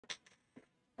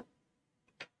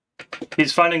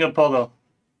He's finding a polo.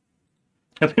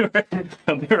 He'll be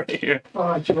right here.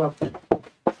 Oh, chill out.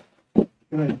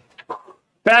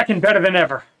 Back and better than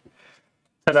ever.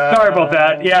 Ta-da. Sorry about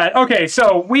that. Yeah, okay,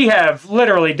 so we have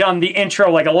literally done the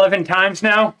intro like 11 times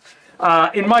now.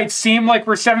 It might seem like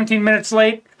we're 17 minutes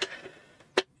late,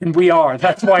 and we are.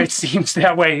 That's why it seems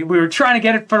that way. We were trying to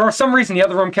get it, for some reason the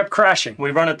other room kept crashing.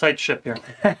 We run a tight ship here.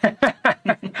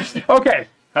 Okay.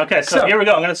 Okay, so here we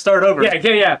go. I'm going to start over.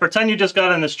 Yeah. Pretend you just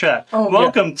got in this chat. Oh,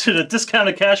 Welcome to the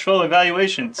discounted cash flow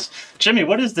evaluations. Jimmy,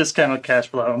 what is discounted cash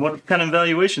flow, and what kind of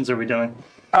evaluations are we doing?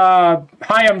 Hi,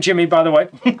 I'm Jimmy, by the way.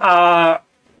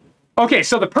 Okay,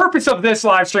 so the purpose of this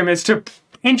live stream is to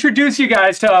introduce you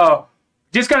guys to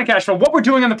discounted cash flow, what we're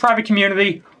doing in the private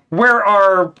community, where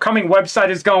our coming website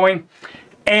is going,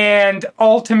 and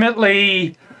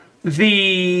ultimately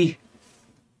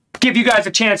give you guys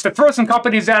a chance to throw some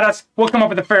companies at us. We'll come up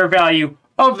with a fair value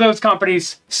of those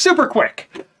companies super quick.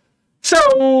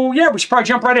 So, yeah, we should probably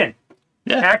jump right in.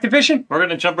 Yeah. Activision? We're going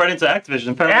to jump right into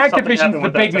Activision. Apparently Activision's the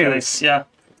big news. Yeah.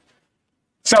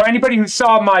 So anybody who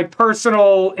saw my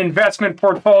personal investment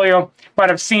portfolio might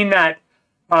have seen that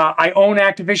I own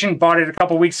Activision, bought it a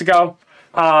couple weeks ago.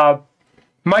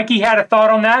 Mikey had a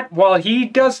thought on that. While he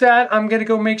does that, I'm going to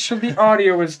go make sure the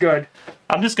audio is good.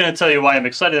 I'm just going to tell you why I'm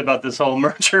excited about this whole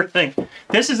merger thing.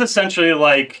 This is essentially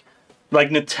like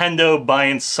Nintendo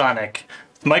buying Sonic.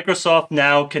 Microsoft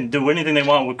now can do anything they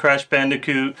want with Crash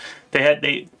Bandicoot.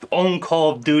 They own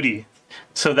Call of Duty.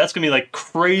 So that's going to be like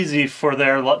crazy for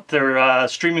their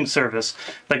streaming service.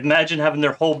 Like imagine having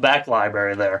their whole back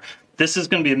library there. This is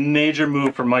going to be a major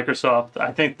move for Microsoft.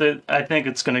 I think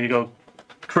it's going to go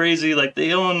crazy. Like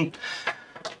they own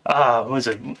what is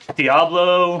it?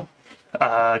 Diablo,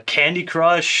 Candy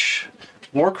Crush,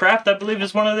 Warcraft, I believe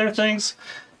is one of their things.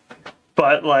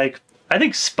 But like I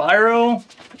think Spyro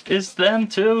is them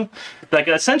too. Like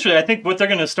essentially I think what they're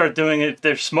going to start doing, if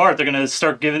they're smart, they're going to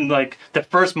start giving like the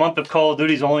first month of Call of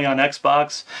Duty's only on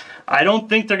Xbox. I don't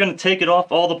think they're going to take it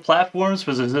off all the platforms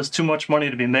because there's just too much money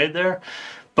to be made there.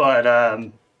 But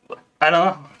I don't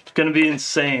know, it's going to be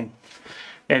insane.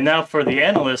 And now for the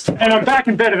analyst. And I'm back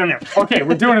in bed on it. Okay,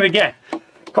 we're doing it again.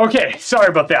 Okay, sorry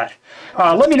about that.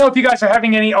 Let me know if you guys are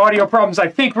having any audio problems. I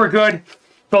think we're good.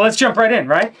 But let's jump right in,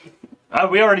 right?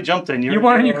 We already jumped in. You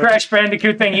wanted your Crash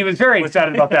Bandicoot thing. He was very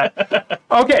excited about that.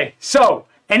 Okay, so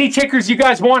any tickers you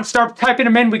guys want, start typing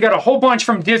them in. We got a whole bunch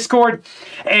from Discord.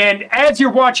 And as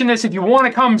you're watching this, if you want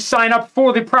to come sign up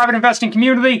for the private investing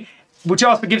community, which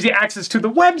also gives you access to the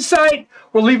website,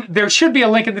 there should be a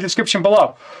link in the description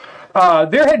below.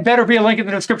 There had better be a link in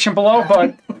the description below,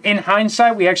 but in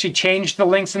hindsight, we actually changed the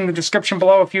links in the description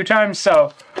below a few times,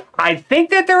 so I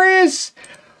think that there is.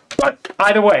 But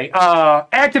either way,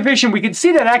 Activision, we can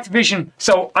see that Activision,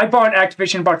 so I bought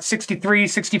Activision about $63,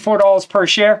 $64 per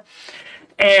share.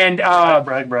 And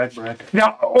brag.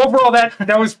 Now, overall,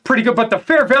 that was pretty good, but the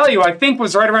fair value, I think,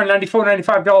 was right around $94,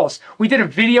 $95. We did a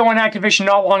video on Activision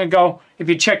not long ago, if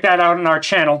you check that out on our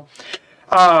channel.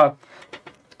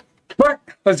 But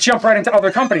let's jump right into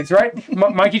other companies, right?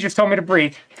 Mikey just told me to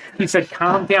breathe. He said,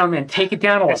 calm down, man. Take it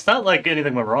down a little. It's not like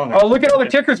anything went wrong. Oh, look at all the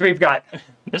tickers we've got.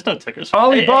 There's no tickers.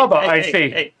 Alibaba, I see.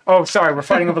 Hey. Oh, sorry. We're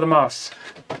fighting over the mouse.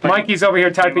 Mikey's over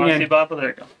here typing in. Alibaba, there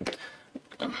you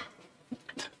go.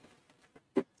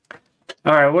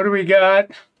 All right, what do we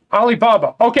got?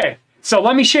 Alibaba. Okay, so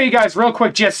let me show you guys real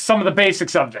quick just some of the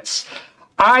basics of this.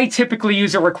 I typically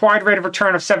use a required rate of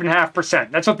return of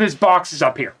 7.5%. That's what this box is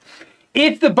up here.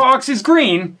 If the box is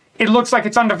green, it looks like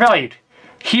it's undervalued.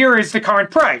 Here is the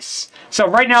current price. So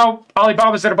right now,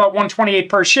 Alibaba's at about $128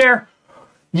 per share.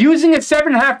 Using a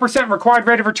 7.5% required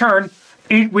rate of return,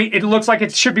 it looks like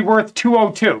it should be worth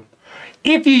 $202.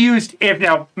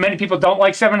 Now many people don't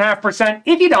like 7.5%.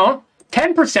 If you don't,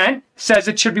 10% says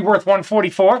it should be worth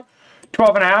 $144,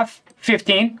 12.5,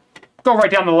 15. Go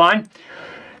right down the line.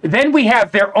 Then we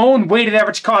have their own weighted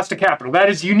average cost of capital. That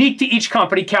is unique to each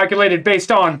company, calculated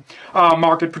based on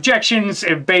market projections,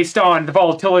 based on the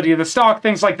volatility of the stock,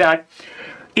 things like that.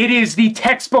 It is the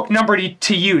textbook number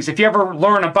to use. If you ever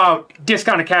learn about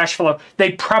discounted cash flow,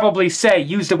 they probably say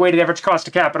use the weighted average cost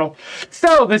of capital.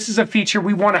 So this is a feature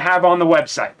we want to have on the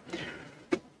website.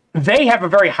 They have a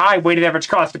very high weighted average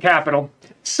cost of capital.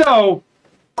 So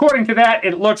according to that,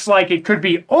 it looks like it could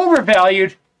be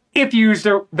overvalued if you use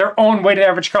their own weighted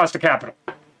average cost of capital.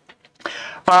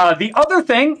 The other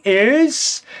thing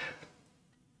is,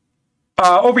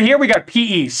 over here we got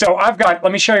PE. So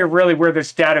let me show you really where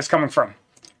this data is coming from.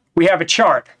 We have a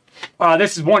chart.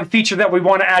 This is one feature that we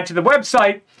want to add to the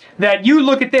website, that you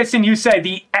look at this and you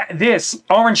say, this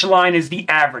orange line is the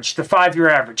average, the 5-year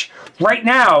average. Right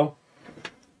now,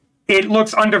 it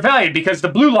looks undervalued because the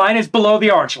blue line is below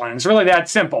the orange line. It's really that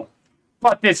simple.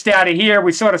 But this data here,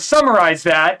 we sort of summarize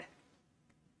that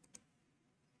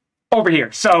over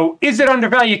here. So is it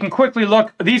undervalued? You can quickly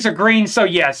look. These are green, so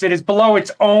yes, it is below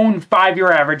its own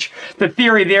 5-year average. The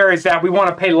theory there is that we want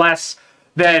to pay less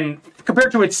than,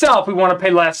 compared to itself, we want to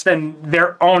pay less than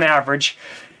their own average.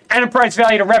 Enterprise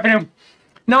value to revenue,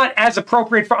 not as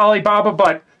appropriate for Alibaba,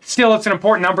 but still it's an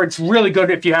important number. It's really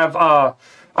good if you have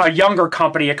a younger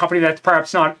company, a company that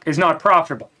perhaps is not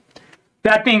profitable.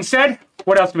 That being said,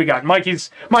 what else do we got? Mikey's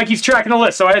tracking the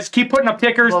list, so let's keep putting up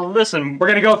tickers. Well, listen, we're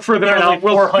gonna go through them. And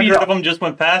we'll 400 of them just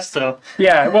went past, so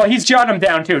yeah. Well, he's jotting them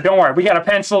down too. Don't worry. We got a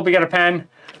pencil. We got a pen.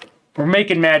 We're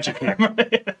making magic here.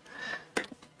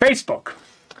 Facebook,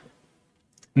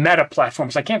 Meta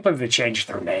Platforms. I can't believe they changed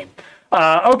their name.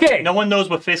 Okay. No one knows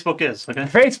what Facebook is. Okay.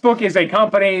 Facebook is a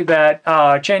company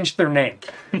that changed their name.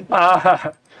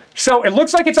 So it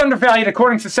looks like it's undervalued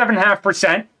according to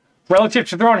 7.5%. Relative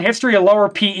to their own history, a lower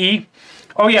PE.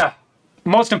 Oh yeah,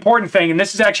 most important thing, and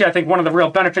this is actually, I think, one of the real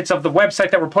benefits of the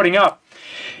website that we're putting up,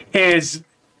 is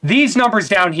these numbers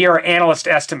down here are analyst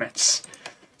estimates.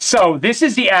 So this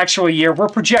is the actual year. We're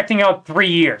projecting out 3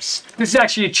 years. This is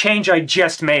actually a change I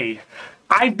just made.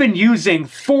 I've been using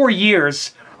 4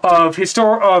 years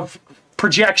of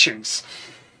projections.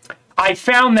 I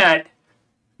found that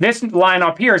this line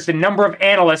up here is the number of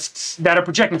analysts that are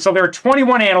projecting. So there are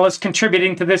 21 analysts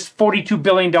contributing to this $42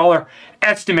 billion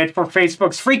estimate for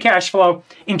Facebook's free cash flow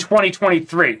in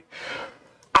 2023.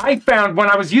 I found when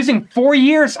I was using 4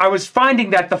 years, I was finding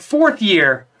that the 4th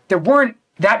year, there weren't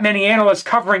that many analysts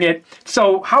covering it.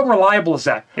 So how reliable is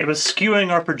that? It was skewing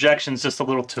our projections just a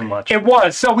little too much. It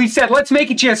was. So we said, let's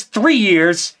make it just 3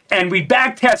 years, and we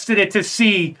back tested it to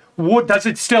see does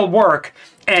it still work.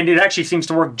 And it actually seems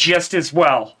to work just as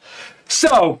well.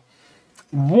 So,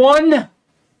 one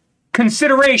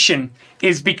consideration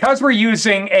is because we're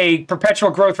using a perpetual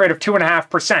growth rate of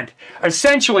 2.5%.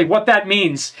 Essentially, what that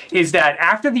means is that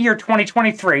after the year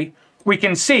 2023, we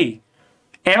can see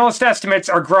analyst estimates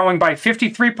are growing by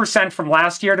 53% from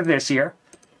last year to this year.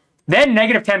 Then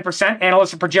negative 10%,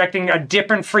 analysts are projecting a dip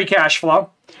in free cash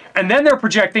flow. And then they're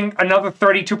projecting another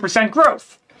 32%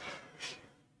 growth.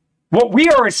 What we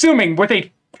are assuming with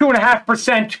a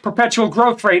 2.5% perpetual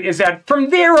growth rate is that from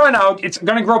there on out, it's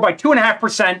going to grow by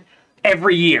 2.5%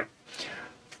 every year.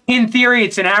 In theory,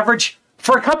 it's an average.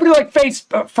 For a company like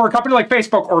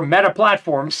Facebook or Meta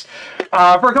Platforms,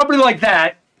 for a company like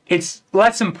that, it's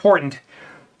less important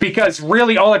because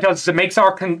really all it does is it makes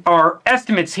our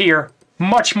estimates here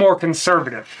much more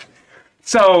conservative.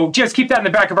 So just keep that in the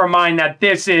back of our mind that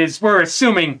we're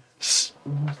assuming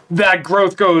that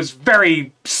growth goes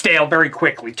very stale very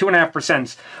quickly.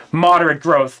 2.5% moderate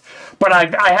growth. But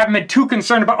I haven't been too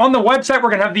concerned about. On the website, we're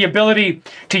going to have the ability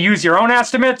to use your own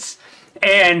estimates.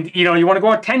 And, you want to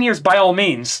go out 10 years by all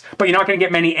means, but you're not going to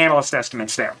get many analyst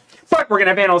estimates there. But we're going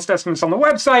to have analyst estimates on the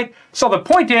website. So the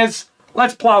point is,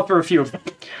 let's plow through a few of them.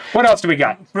 What else do we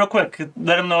got? Real quick,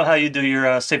 let them know how you do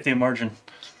your safety and margin.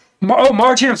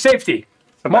 Margin of safety.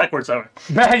 Backwards, though.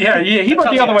 Yeah, he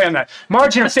went the other way on that.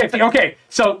 Margin of safety. Okay,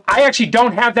 so I actually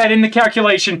don't have that in the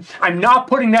calculation. I'm not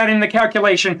putting that in the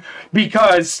calculation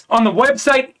because on the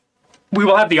website, we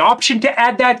will have the option to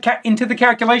add that into the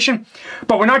calculation,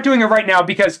 but we're not doing it right now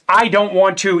because I don't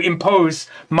want to impose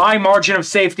my margin of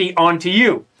safety onto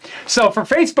you. So for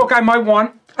Facebook, I might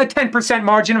want a 10%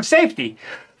 margin of safety.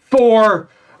 For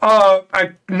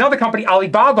another company,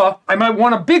 Alibaba, I might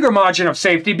want a bigger margin of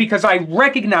safety because I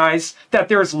recognize that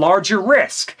there's larger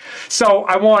risk. So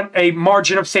I want a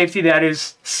margin of safety that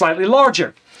is slightly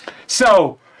larger.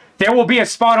 So there will be a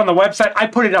spot on the website. I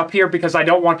put it up here because I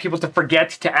don't want people to forget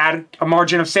to add a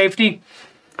margin of safety.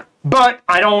 But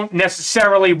I don't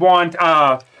necessarily want,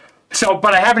 but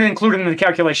I haven't included in the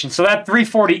calculation. So that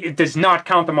 340, it does not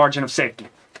count the margin of safety.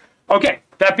 Okay,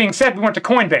 that being said, we went to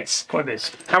Coinbase.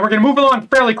 And we're going to move along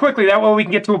fairly quickly. That way we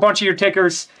can get to a bunch of your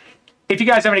tickers. If you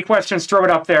guys have any questions, throw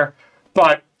it up there.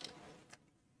 But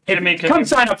come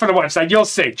sign up for the website. You'll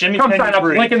see. Come sign up.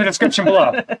 Link in the description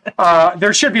below.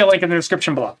 There should be a link in the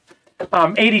description below.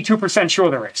 82% sure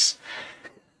there is.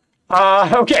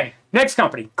 Okay, next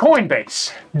company,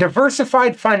 Coinbase.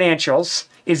 Diversified Financials.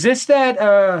 Is this that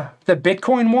the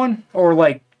Bitcoin one or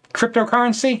like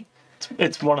cryptocurrency?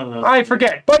 It's one of those. I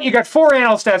forget. But you got 4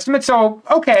 analyst estimates, so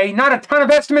okay, not a ton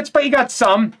of estimates, but you got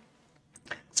some.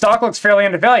 Stock looks fairly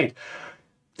undervalued.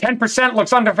 10%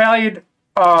 looks undervalued,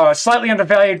 slightly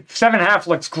undervalued. 7.5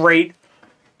 looks great.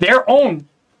 Their own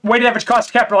weighted average cost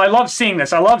of capital, I love seeing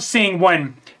this. I love seeing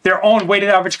when their own weighted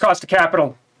average cost of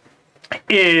capital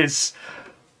is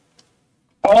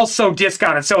also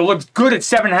discounted. So it looks good at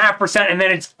 7.5%, and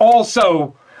then it's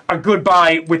also a good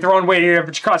buy with their own weighted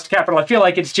average cost of capital. I feel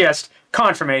like it's just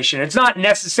confirmation. It's not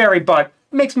necessary, but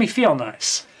it makes me feel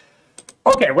nice.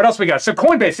 Okay, what else we got? So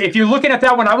Coinbase, if you're looking at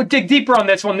that one, I would dig deeper on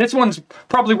this one. This one's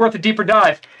probably worth a deeper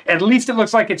dive. At least it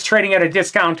looks like it's trading at a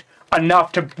discount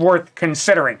enough to worth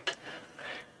considering.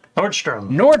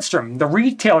 Nordstrom, the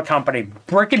retail company,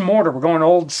 brick and mortar. We're going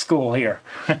old school here.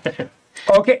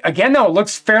 Okay, again, though, it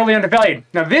looks fairly undervalued.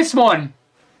 Now, this one,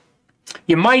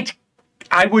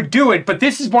 I would do it, but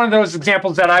this is one of those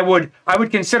examples that I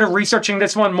would consider researching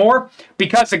this one more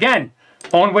because, again,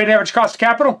 on weighted average cost of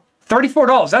capital,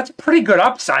 $34. That's a pretty good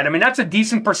upside. I mean, that's a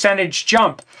decent percentage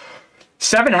jump.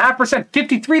 7.5%,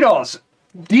 $53.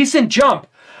 Decent jump.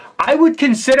 I would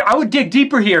dig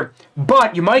deeper here,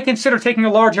 but you might consider taking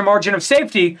a larger margin of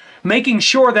safety, making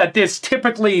sure that this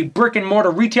typically brick and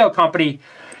mortar retail company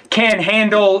can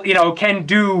handle,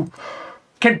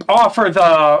 can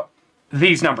offer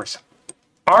these numbers.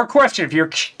 Our question, if you're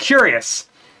curious,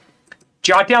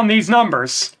 jot down these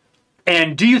numbers,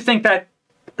 and do you think that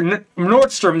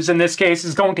Nordstrom's, in this case,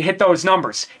 is going to hit those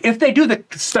numbers? If they do,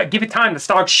 give it time. The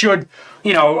stock should,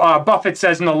 Buffett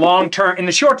says in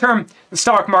the short term, the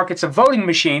stock market's a voting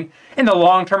machine. In the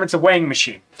long term, it's a weighing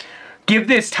machine. Give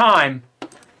this time.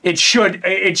 It should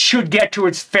get to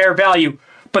its fair value,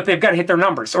 but they've got to hit their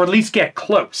numbers, or at least get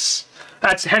close.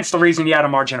 That's hence the reason you add a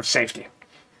margin of safety.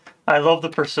 I love the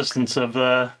persistence of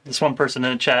this one person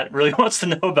in the chat. Really wants to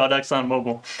know about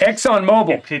ExxonMobil.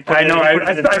 ExxonMobil. I know.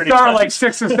 I saw it like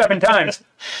 6 or 7 times.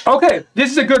 Okay,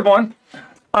 this is a good one.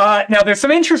 Now, there's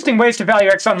some interesting ways to value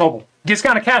ExxonMobil.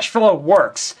 Discounted cash flow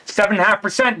works.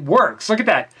 7.5% works. Look at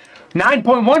that.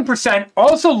 9.1%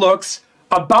 also looks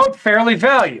about fairly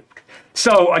valued.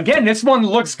 So, again, this one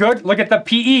looks good. Look at the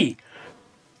PE.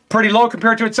 Pretty low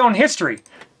compared to its own history.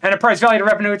 Enterprise value to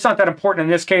revenue, it's not that important in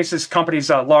this case. This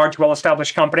company's a large,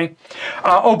 well-established company.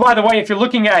 Oh, by the way, if you're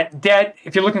looking at debt,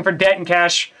 if you're looking for debt and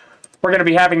cash, we're going to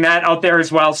be having that out there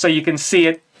as well so you can see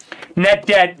it. Net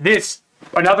debt,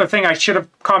 another thing I should have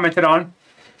commented on,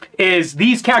 is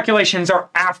these calculations are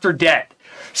after debt.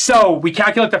 So we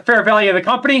calculate the fair value of the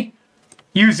company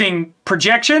using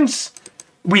projections.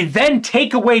 We then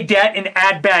take away debt and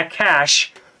add back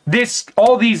cash.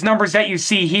 All these numbers that you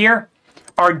see here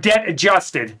are debt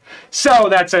adjusted. So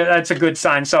that's a good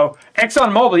sign. So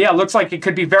ExxonMobil, yeah, looks like it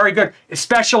could be very good,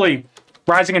 especially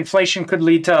rising inflation could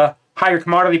lead to higher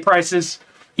commodity prices.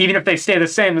 Even if they stay the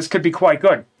same, this could be quite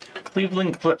good.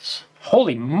 Cleveland Cliffs.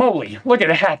 Holy moly, look at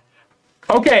that.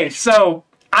 Okay, so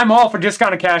I'm all for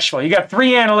discounted cash flow. You got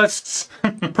 3 analysts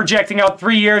projecting out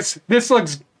 3 years. This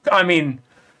looks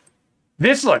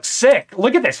sick.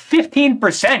 Look at this,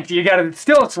 15%. You got it.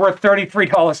 Still, it's worth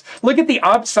 $33. Look at the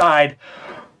upside.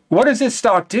 What does this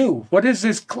stock do? What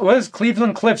does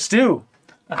Cleveland Cliffs do?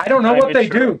 I don't know what they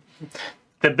do.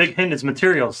 The big hint is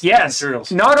materials. Yes.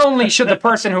 Materials. Not only should the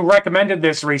person who recommended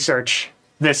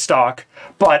this stock,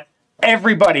 but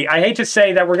everybody. I hate to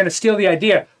say that we're going to steal the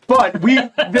idea, but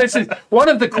this is one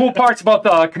of the cool parts about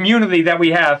the community that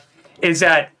we have is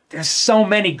that there's so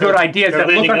many good ideas that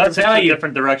look undervalued.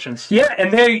 Different directions. Yeah,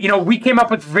 and we came up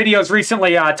with videos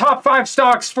recently. Top 5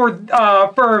 stocks for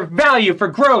value, for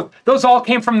growth. Those all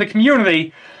came from the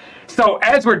community. So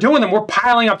as we're doing them, we're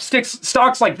piling up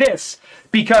stocks like this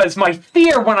because my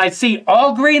fear when I see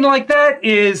all green like that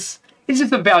is this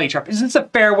a value trap? Is this a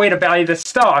fair way to value this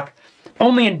stock?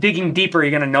 Only in digging deeper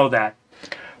you're going to know that.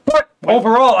 But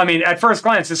overall, I mean, at first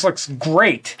glance, this looks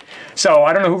great. So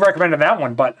I don't know who recommended that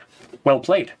one, but well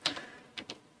played.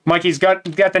 Mikey's got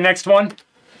the next one.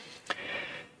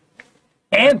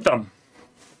 Anthem.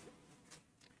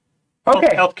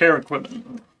 Okay. Healthcare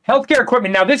equipment. Healthcare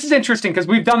equipment. Now, this is interesting because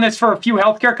we've done this for a few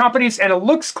healthcare companies, and it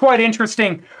looks quite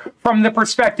interesting from the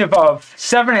perspective of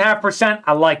 7.5%.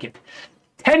 I like it.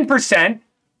 10%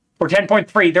 or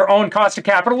 10.3%, their own cost of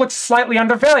capital looks slightly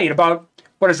undervalued. About,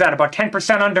 what is that? About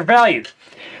 10% undervalued.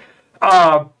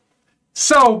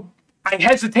 So I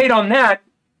hesitate on that.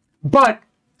 But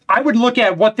I would look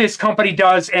at what this company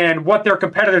does and what their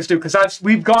competitors do because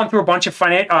we've gone through a bunch of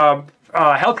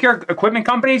healthcare equipment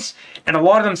companies, and a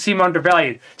lot of them seem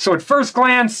undervalued. So at first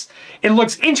glance, it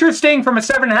looks interesting from a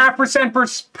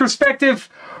 7.5% perspective,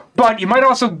 but you might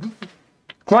also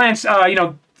glance,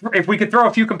 if we could throw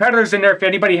a few competitors in there, if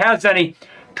anybody has any,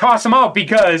 toss them out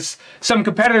because some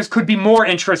competitors could be more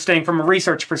interesting from a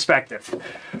research perspective.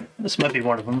 This might be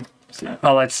one of them.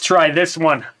 Well, let's try this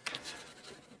one.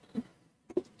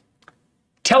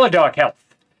 Teladoc Health,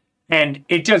 and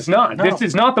it does not. No. This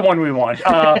is not the one we want.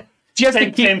 Just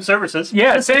same services.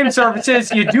 Yeah, same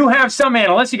services. You do have some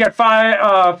analysts. You got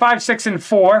 5, 6, and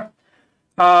 4.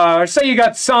 Say you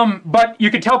got some, but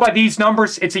you can tell by these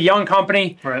numbers, it's a young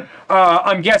company. Right.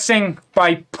 I'm guessing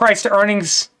by price to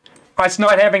earnings, us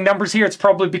not having numbers here, it's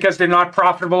probably because they're not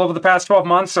profitable over the past 12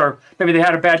 months, or maybe they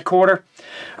had a bad quarter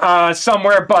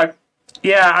somewhere. But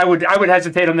yeah, I would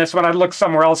hesitate on this one. I'd look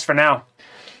somewhere else for now.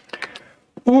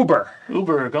 Uber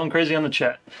Going crazy on the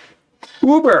chat.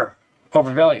 Uber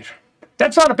overvalued.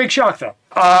 That's not a big shock though.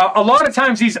 A lot of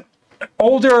times these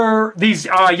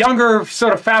younger,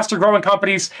 sort of faster growing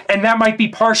companies, and that might be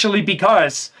partially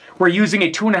because we're using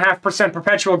a 2.5%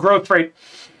 perpetual growth rate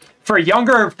for a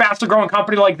younger, faster growing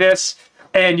company like this,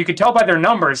 and you can tell by their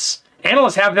numbers,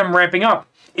 analysts have them ramping up.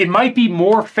 It might be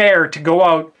more fair to go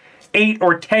out 8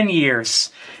 or 10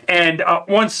 years. And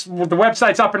once the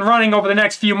website's up and running over the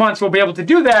next few months, we'll be able to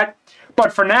do that.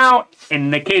 But for now,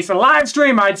 in the case of live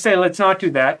stream, I'd say let's not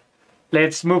do that.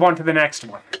 Let's move on to the next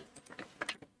one.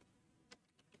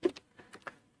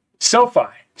 SoFi.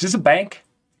 Is this a bank?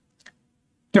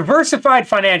 Diversified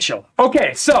Financial.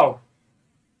 Okay, so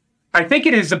I think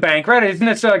it is a bank, right? Isn't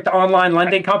it like the online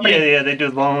lending company? Yeah, they do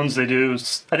loans. I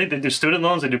think they do student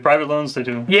loans. They do private loans. They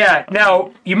do. Yeah.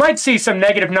 Now you might see some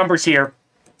negative numbers here,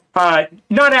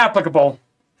 not applicable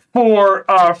for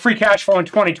free cash flow in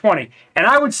 2020, and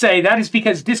I would say that is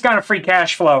because discounted free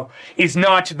cash flow is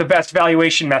not the best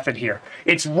valuation method here.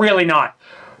 It's really not.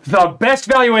 The best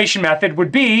valuation method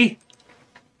would be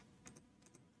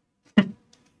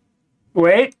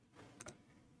price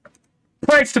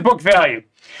to book value.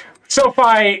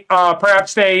 SoFi,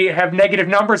 perhaps they have negative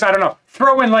numbers. I don't know.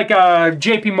 Throw in like a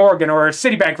JP Morgan or a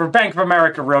Citibank or Bank of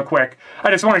America real quick. I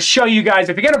just want to show you guys,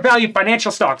 if you're going to value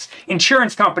financial stocks,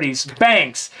 insurance companies,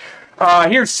 banks,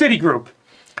 here's Citigroup.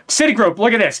 Citigroup,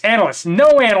 look at this. Analysts.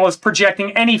 No analyst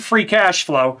projecting any free cash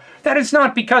flow. That is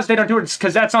not because they don't do it. It's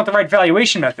because that's not the right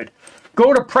valuation method.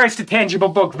 Go to price to tangible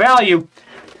book value.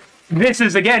 This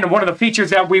is, again, one of the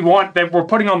features that we want, that we're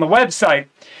putting on the website,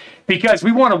 because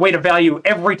we want a way to value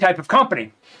every type of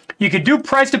company. You could do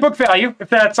price to book value, if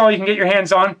that's all you can get your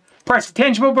hands on. Price to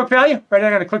tangible book value, right? I'm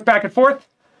going to click back and forth.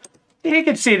 You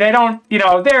can see they don't, you're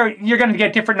going to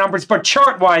get different numbers, but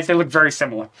chart-wise, they look very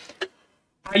similar.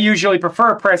 I usually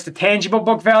prefer price to tangible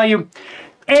book value.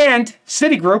 And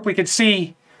Citigroup, we can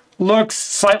see, looks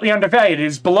slightly undervalued. It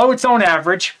is below its own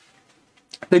average.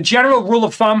 The general rule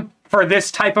of thumb for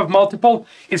this type of multiple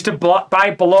is to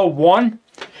buy below 1.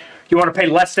 You want to pay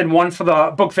less than 1 for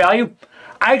the book value.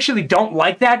 I actually don't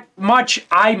like that much.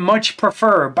 I much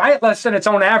prefer buy it less than its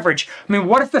own average. I mean,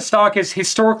 what if the stock is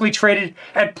historically traded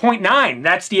at 0.9?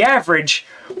 That's the average.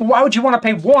 Why would you want to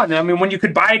pay 1? I mean, when you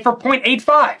could buy it for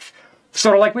 0.85.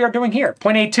 Sort of like we are doing here.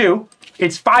 0.82.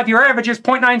 Its 5-year average is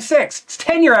 0.96. Its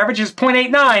 10-year average is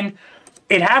 0.89.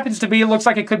 It happens to be, it looks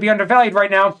like it could be undervalued right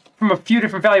now from a few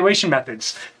different valuation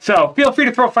methods. So feel free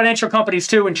to throw financial companies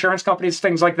too, insurance companies,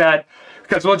 things like that,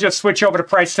 because we'll just switch over to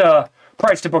price to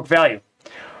book value.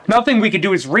 Another thing we could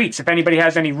do is REITs, if anybody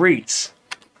has any REITs.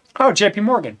 Oh, JP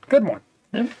Morgan, good one.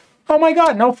 Yeah. Oh my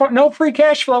God, no free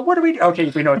cash flow. What do we do? Okay,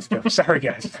 we know what to do. Sorry,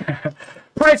 guys.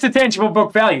 Price to tangible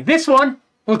book value. This one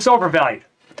looks overvalued.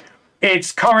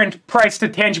 Its current price to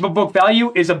tangible book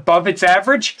value is above its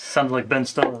average. Sounded like Ben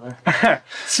Stiller there.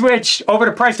 Switch over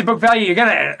to price to book value. You're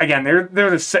gonna, again,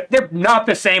 they're not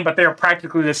the same, but they're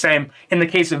practically the same in the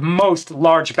case of most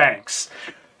large banks.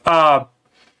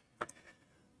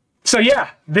 So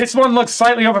yeah, this one looks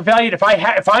slightly overvalued. If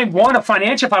I want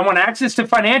access to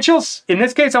financials, in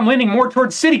this case, I'm leaning more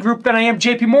towards Citigroup than I am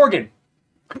JP Morgan.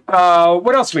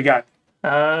 What else we got?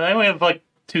 I only have like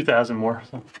 2,000 more.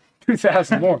 So.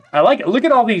 2,000 more. I like it. Look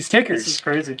at all these tickers. This is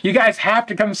crazy. You guys have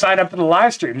to come sign up for the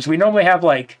live streams. We normally have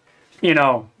like,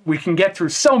 we can get through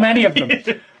so many of them.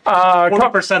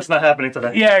 40%'s not happening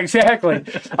today. Yeah, exactly.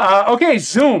 Okay,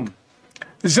 Zoom.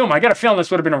 I got a feeling this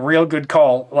would have been a real good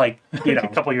call, like, a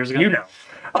couple years ago.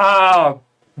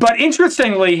 But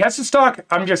interestingly, has the stock,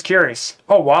 I'm just curious.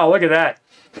 Oh, wow, look at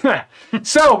that.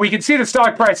 So we can see the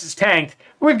stock price is tanked.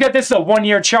 We've got this, a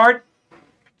 1-year chart.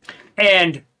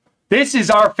 And this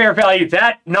is our fair value.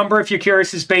 That number, if you're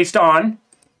curious, is based on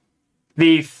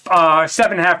the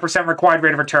 7.5% required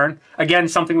rate of return. Again,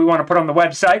 something we want to put on the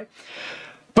website.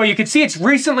 But you can see it's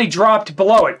recently dropped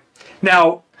below it.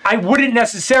 Now, I wouldn't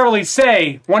necessarily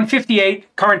say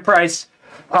 158 current price.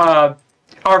 Our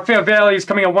fair value is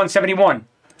coming at 171.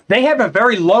 They have a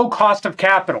very low cost of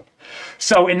capital.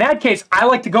 So in that case, I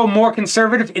like to go more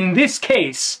conservative. In this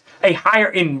case,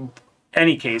 in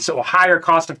any case, so a higher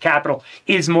cost of capital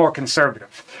is more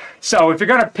conservative. So if you're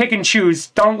going to pick and choose,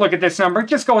 don't look at this number.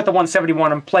 Just go with the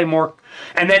 171 and play more,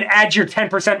 and then add your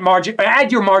 10% margin,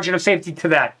 add your margin of safety to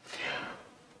that.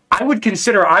 I would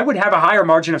have a higher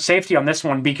margin of safety on this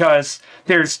one because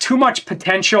there's too much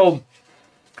potential.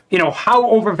 You know, how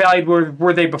overvalued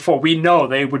were they before? We know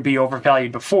they would be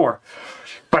overvalued before,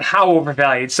 but how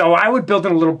overvalued? So I would build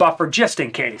in a little buffer just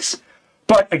in case.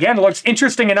 But again, it looks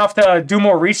interesting enough to do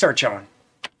more research on.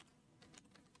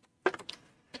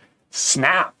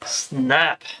 Snap.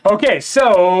 Snap. Okay,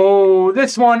 so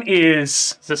this one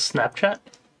is... Is this Snapchat?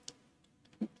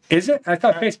 Is it? I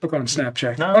thought Facebook owned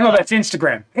Snapchat. No. Oh, no, that's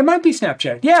Instagram. It might be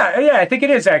Snapchat. Yeah, I think it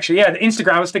is, actually. Yeah, the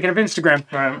Instagram. I was thinking of Instagram.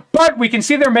 Right. But we can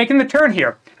see they're making the turn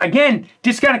here. Again,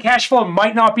 discounted cash flow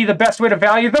might not be the best way to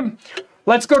value them.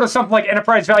 Let's go to something like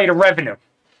enterprise value to revenue.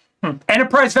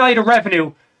 Enterprise value to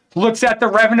revenue looks at the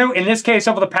revenue, in this case,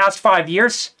 over the past 5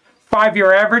 years.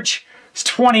 5-year average is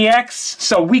 20x.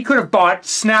 So we could have bought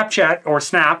Snapchat or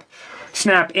Snap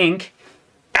Inc.,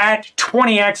 at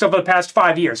 20x over the past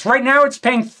 5 years. Right now, it's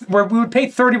paying where we would pay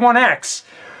 31x,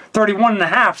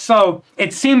 31.5. So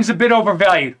it seems a bit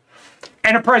overvalued.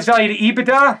 Enterprise value to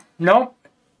EBITDA? Nope.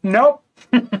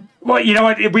 Well, you know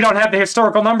what? We don't have the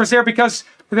historical numbers there because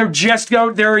they're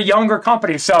a younger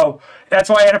company. So that's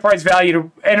why enterprise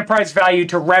value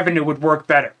to revenue would work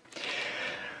better.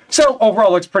 So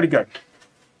overall, looks pretty good.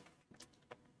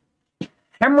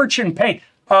 Hemorrhage and pain.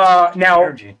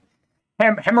 Now,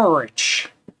 hemorrhage.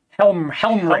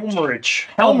 Helmrich.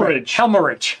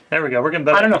 There we go. We're getting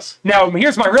better. I don't know. Now,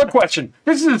 here's my real question.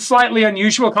 This is a slightly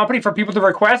unusual company for people to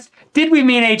request. Did we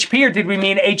mean HP or did we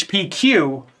mean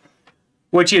HPQ,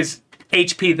 which is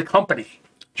HP the company?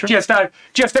 Sure.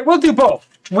 We'll do both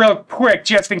real quick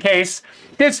just in case.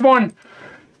 This one,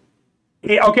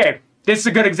 okay, this is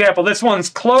a good example. This one's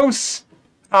close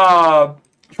from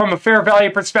a fair value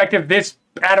perspective. This,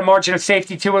 add a margin of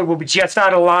safety to it, will be just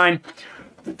out of line.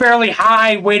 Fairly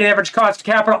high weighted average cost of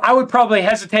capital. I would probably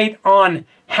hesitate on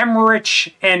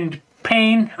hemorrhage and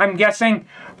pain, I'm guessing.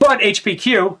 But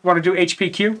HPQ, want to do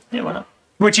HPQ? Yeah, why not?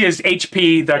 Which is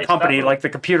HP, the company, like the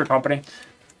computer company.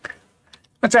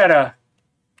 Let's add a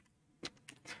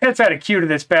Q to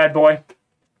this bad boy.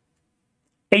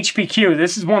 HPQ,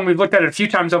 this is one we've looked at a few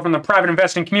times over in the private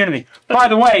investing community. By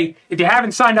the way, if you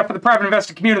haven't signed up for the private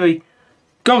investing community,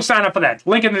 go sign up for that.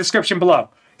 Link in the description below.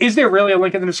 Is there really a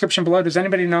link in the description below? Does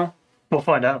anybody know? We'll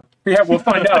find out. Yeah, we'll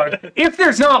find out. If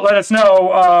there's not, let us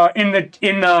know in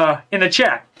the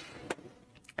chat.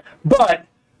 But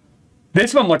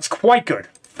this one looks quite good.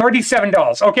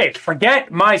 $37. Okay,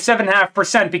 forget my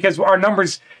 7.5% because our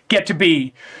numbers get to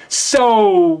be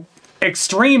so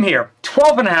extreme here.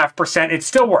 12.5%. It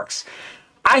still works.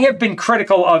 I have been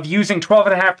critical of using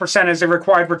 12.5% as a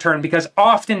required return because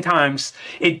oftentimes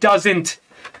it doesn't.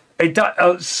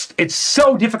 It's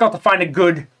so difficult to find a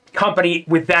good company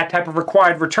with that type of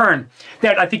required return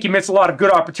that I think you miss a lot of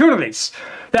good opportunities.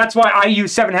 That's why I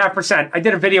use 7.5%. I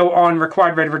did a video on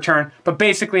required rate of return, but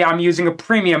basically I'm using a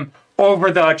premium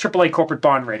over the AAA corporate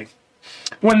bond rating.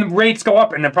 When the rates go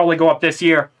up, and they'll probably go up this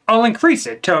year, I'll increase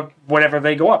it to whatever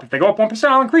they go up. If they go up 1%,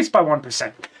 I'll increase by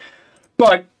 1%.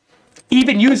 But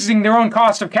even using their own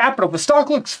cost of capital, the stock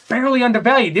looks fairly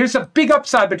undervalued. There's a big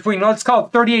upside between, let's call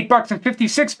it $38 and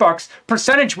 $56.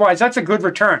 Percentage-wise, that's a good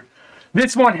return.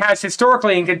 This one has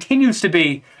historically and continues to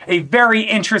be a very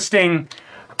interesting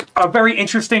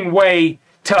way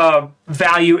to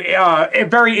value, a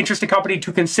very interesting company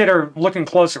to consider looking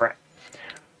closer at.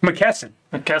 McKesson.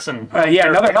 Yeah,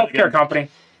 another healthcare company.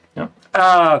 Yep.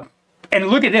 And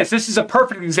look at this. This is a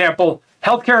perfect example.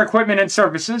 Healthcare equipment and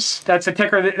services. That's a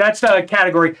ticker. That's the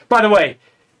category. By the way,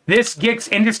 this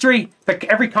GICS industry,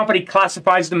 every company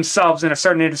classifies themselves in a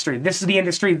certain industry. This is the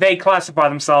industry they classify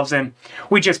themselves in.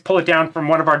 We just pull it down from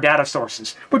one of our data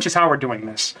sources, which is how we're doing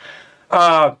this.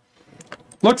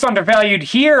 Looks undervalued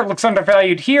here, looks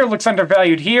undervalued here, looks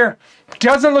undervalued here.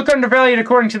 Doesn't look undervalued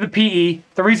according to the PE.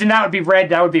 The reason that would be red,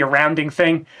 that would be a rounding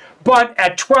thing. But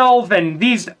at 12 and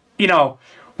these, you know,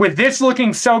 with this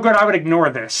looking so good, I would ignore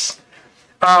this.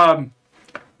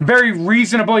 Very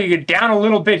reasonable. You get down a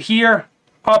little bit here,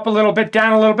 up a little bit,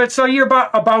 down a little bit. So you're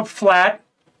about flat.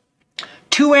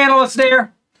 2 analysts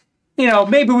there. You know,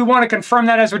 maybe we want to confirm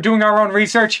that as we're doing our own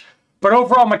research. But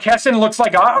overall, McKesson looks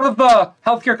like, out of the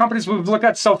healthcare companies we've looked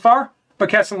at so far,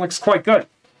 McKesson looks quite good.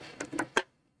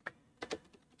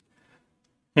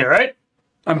 You all right?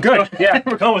 I'm good, yeah.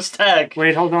 We're going with Stag.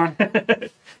 Wait, hold on.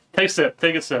 Take a sip.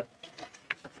 Take a sip.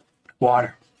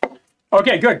 Water.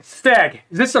 Okay, good. Stag.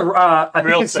 Is this I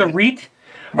think it's the REIT.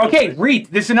 Okay,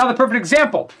 REIT. This is another perfect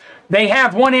example. They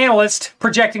have one analyst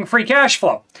projecting free cash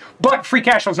flow. But free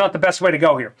cash flow is not the best way to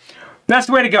go here. Best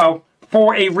way to go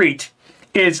for a REIT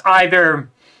is either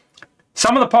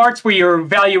some of the parts where you're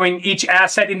valuing each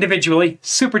asset individually.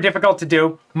 Super difficult to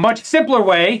do. Much simpler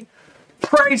way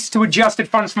price to adjusted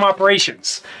funds from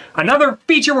operations. Another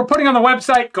feature we're putting on the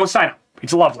website, go sign up.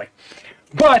 It's lovely.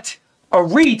 But a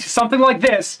REIT, something like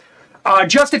this,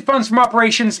 adjusted funds from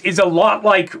operations is a lot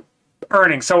like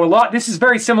earnings. So this is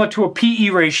very similar to a PE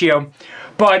ratio,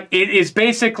 but it is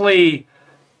basically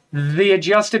the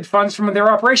adjusted funds from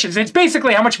their operations. It's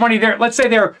basically how much money let's say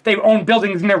they own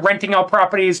buildings and they're renting out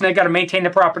properties and they got to maintain the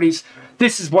properties.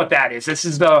 This is what that is. This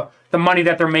is the money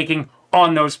that they're making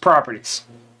on those properties.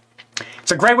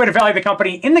 It's a great way to value the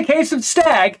company. In the case of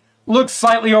Stag, looks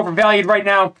slightly overvalued right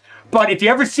now, but if you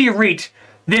ever see a REIT,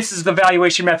 this is the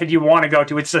valuation method you want to go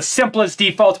to. It's the simplest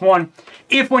default one.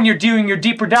 If when you're doing your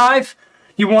deeper dive,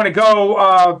 you want to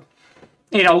go,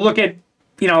 look at,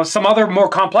 some other more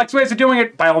complex ways of doing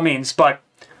it, by all means. But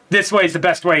this way is the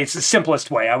best way. It's the simplest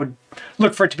way. I would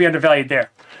look for it to be undervalued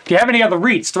there. If you have any other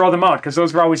REITs, throw them out, because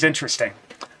those are always interesting.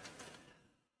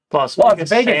 Las Vegas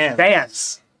Sands.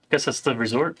 Sands. Guess that's the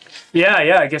resort. Yeah.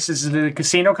 I guess this is the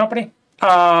casino company.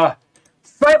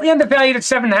 Slightly undervalued at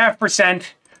 7.5%.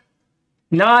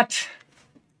 Not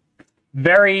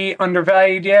very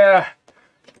undervalued, yeah.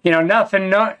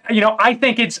 I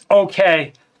think it's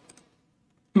okay.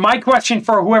 My question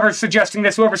for whoever's suggesting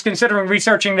this, whoever's considering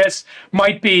researching this,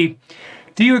 might be,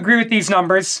 do you agree with these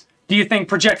numbers? Do you think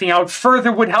projecting out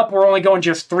further would help? We're only going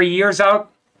just 3 years out.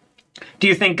 Do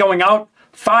you think going out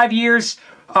 5 years,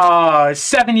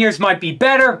 7 years might be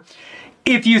better?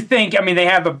 If you think, they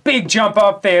have a big jump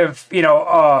up, they have,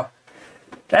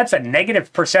 that's a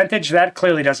negative percentage. That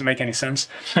clearly doesn't make any sense.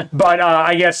 But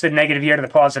I guess the negative year to the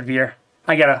positive year.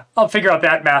 I'll figure out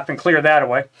that math and clear that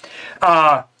away.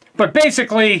 But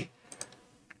basically,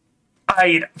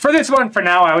 for this one, for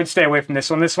now, I would stay away from this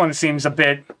one. This one seems a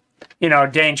bit,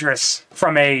 dangerous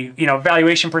from a,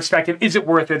 valuation perspective. Is it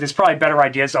worth it? There's probably better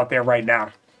ideas out there right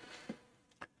now.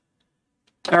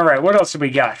 All right, what else do we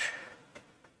got?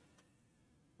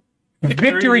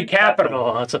 Victory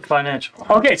Capital. That's a financial.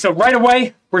 Okay, so right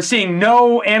away, we're seeing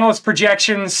no analyst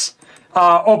projections.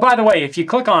 By the way, if you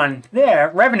click on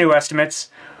there, revenue estimates,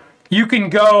 you can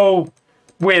go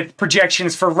with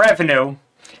projections for revenue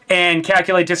and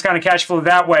calculate discounted cash flow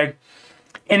that way.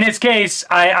 In this case,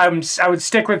 I would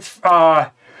stick with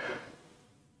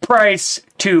price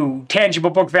to tangible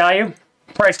book value,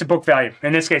 price to book value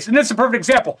in this case. And this is a perfect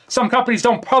example. Some companies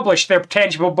don't publish their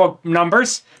tangible book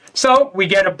numbers, so we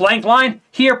get a blank line.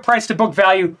 Here, price to book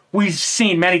value, we've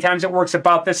seen many times it works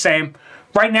about the same.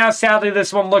 Right now, sadly,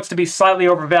 this one looks to be slightly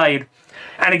overvalued.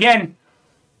 And again,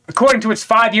 according to its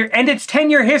 5-year and its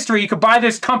 10-year history, you could buy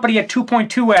this company at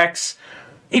 2.2x.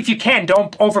 If you can,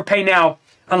 don't overpay now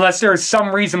unless there is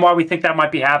some reason why we think that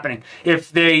might be happening.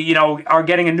 If they, are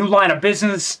getting a new line of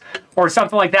business or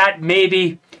something like that,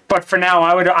 maybe. But for now,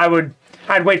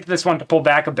 I'd wait for this one to pull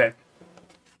back a bit.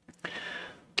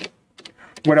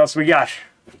 What else we got?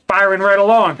 Firing right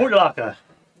along. Foot Locker.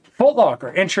 Foot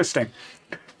Locker, interesting.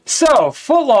 So,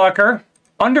 Foot Locker,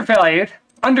 undervalued.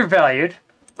 Look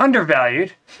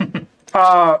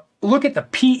at the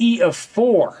PE of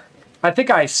 4. I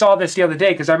think I saw this the other day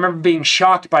because I remember being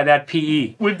shocked by that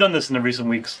PE. We've done this in the recent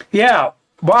weeks. Yeah.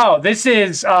 Wow. This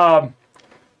is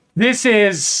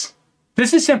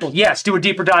simple. Yes. Do a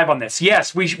deeper dive on this.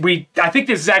 Yes. I think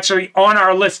this is actually on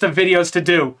our list of videos to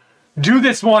do. Do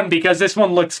this one because this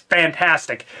one looks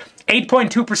fantastic.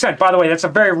 8.2%. By the way, that's a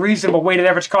very reasonable weighted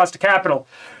average cost of capital.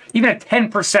 Even at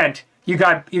 10%, you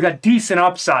got decent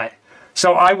upside.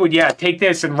 So I would, take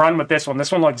this and run with this one.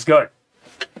 This one looks good.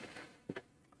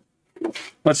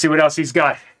 Let's see what else he's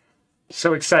got.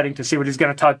 So exciting to see what he's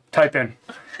going to type in.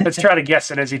 Let's try to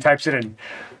guess it as he types it in.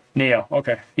 Neo.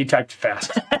 Okay, he typed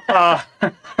fast.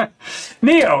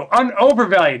 Neo,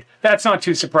 overvalued. That's not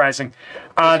too surprising.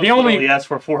 The only he asked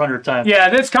for 400 times. Yeah,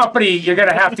 this company, you're going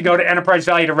to have to go to enterprise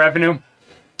value to revenue.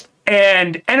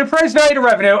 And enterprise value to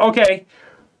revenue, okay,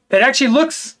 it actually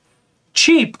looks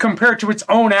cheap compared to its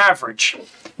own average.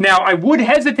 Now, I would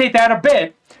hesitate that a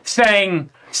bit, saying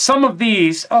some of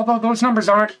these, although those numbers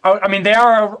aren't, they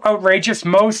are outrageous.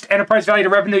 Most enterprise value to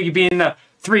revenue, you'd be in the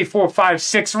 3, 4, 5,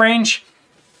 6 range.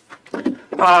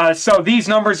 So these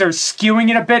numbers are skewing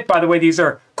it a bit. By the way, these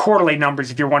are quarterly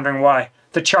numbers if you're wondering why.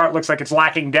 The chart looks like it's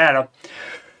lacking data.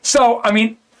 So,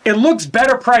 it looks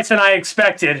better priced than I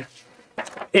expected.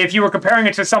 If you were comparing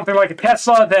it to something like a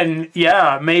Tesla, then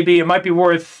yeah, maybe it might be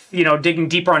worth, digging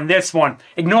deeper on this one.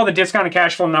 Ignore the discounted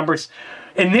cash flow numbers.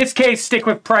 In this case, stick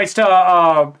with price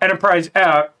to enterprise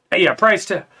value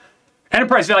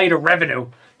to revenue,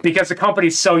 because the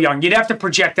company's so young. You'd have to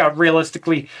project out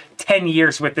realistically 10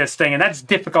 years with this thing, and that's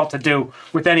difficult to do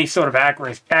with any sort of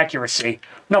accuracy.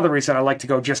 Another reason I like to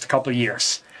go just a couple of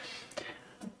years.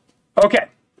 Okay,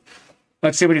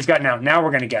 let's see what he's got now. Now we're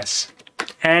going to guess.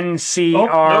 NCROX.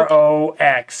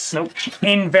 Nope.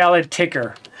 Invalid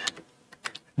ticker.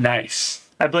 Nice.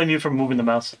 I blame you for moving the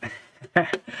mouse.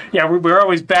 Yeah, we're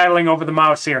always battling over the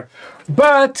mouse here.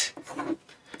 But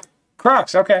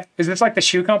Crocs, okay. Is this like the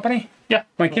shoe company? Yeah.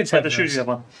 My kids have the shoes you have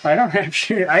on. I don't have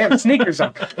shoes. I have sneakers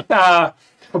on.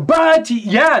 But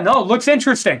yeah, no, looks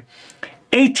interesting.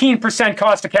 18%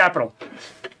 cost of capital.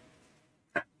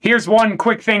 Here's one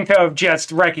quick thing to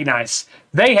just recognize.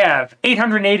 They have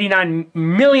 $889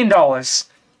 million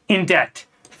in debt,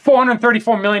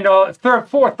 $434 million,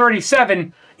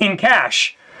 $437 in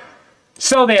cash.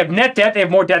 So they have net debt. They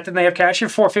have more debt than they have cash. Here,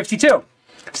 $452.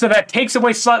 So that takes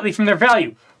away slightly from their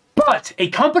value. But a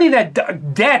company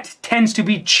that debt tends to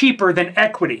be cheaper than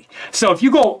equity. So if you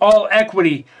go all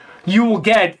equity, you will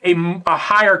get a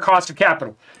higher cost of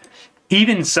capital.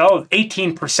 Even so,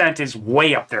 18% is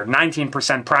way up there,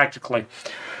 19% practically.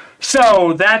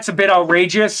 So that's a bit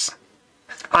outrageous.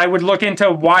 I would look into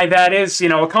why that is. You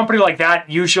know, a company like that,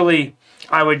 usually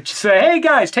I would say, hey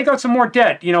guys, take out some more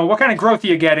debt. You know, what kind of growth are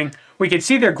you getting? We can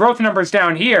see their growth numbers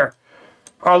down here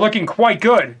are looking quite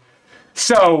good.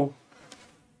 So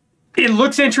it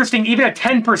looks interesting. Even at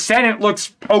 10%, it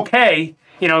looks okay.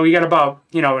 You know, you got about,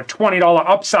 you know, a $20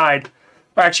 upside.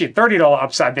 Actually, a $30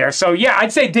 upside there. So yeah,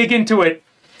 I'd say dig into it.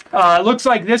 It looks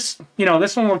like this, you know,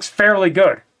 this one looks fairly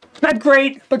good. Not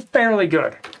great, but fairly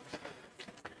good.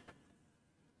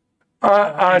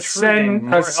 A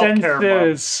census,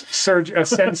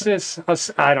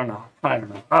 I don't know.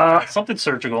 Something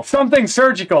surgical. Something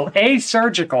surgical. A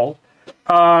surgical.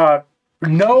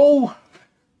 No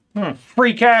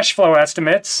free cash flow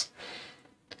estimates.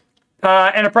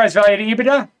 Enterprise value to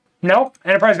EBITDA? No.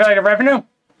 Enterprise value to revenue?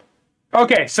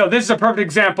 Okay, so this is a perfect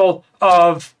example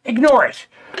of ignore it.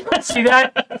 See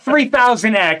that?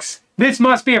 3000x. This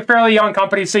must be a fairly young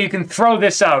company, so you can throw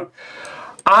this out.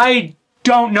 I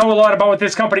don't know a lot about what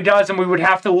this company does, and we would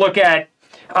have to look at,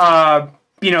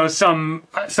 you know, some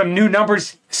new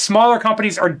numbers. Smaller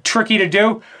companies are tricky to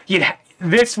do.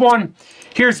 This one,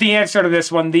 here's the answer to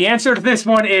this one. The answer to this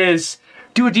one is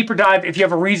do a deeper dive if you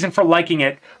have a reason for liking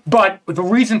it, but the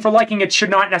reason for liking it should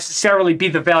not necessarily be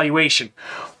the valuation.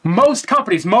 Most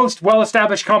companies, most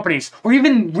well-established companies, or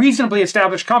even reasonably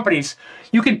established companies,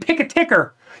 you can pick a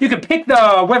ticker. You can pick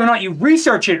whether or not you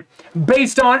research it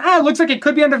based on, it looks like it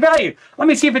could be undervalued. Let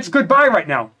me see if it's a good buy right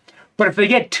now. But if they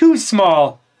get too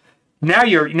small, now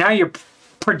you're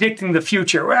predicting the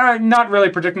future. Well, not really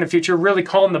predicting the future, really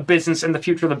calling the business and the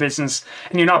future of the business,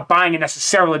 and you're not buying it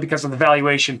necessarily because of the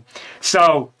valuation.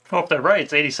 So, well, if they're right,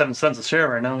 it's 87 cents a share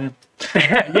right now.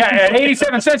 Yeah, yeah, at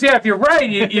 87 cents, yeah, if you're right,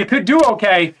 you could do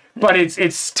okay, but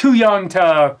it's too young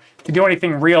to do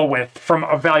anything real with from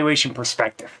a valuation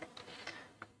perspective.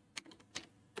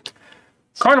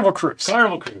 Carnival Cruise.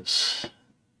 Carnival Cruise.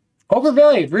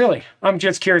 Overvalued, really. I'm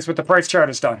just curious what the price chart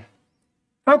has done.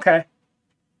 Okay.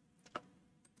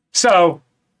 So,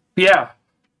 yeah.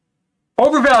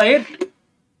 Overvalued.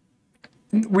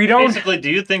 We don't... Basically,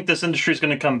 do you think this industry is going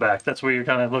to come back? That's what you're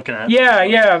kind of looking at. Yeah,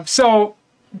 yeah. So,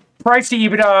 price to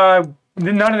EBITDA,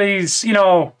 none of these, you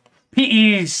know,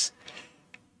 PEs...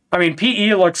 I mean,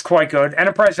 PE looks quite good.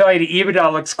 Enterprise value to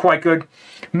EBITDA looks quite good.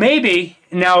 Maybe,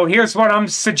 now here's what I'm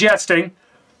suggesting.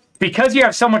 Because you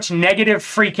have so much negative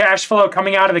free cash flow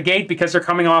coming out of the gate, because they're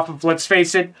coming off of, let's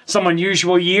face it, some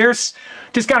unusual years,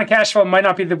 discounted cash flow might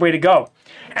not be the way to go.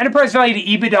 Enterprise value to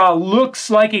EBITDA looks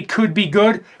like it could be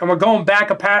good, and we're going back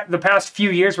the past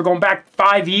few years. We're going back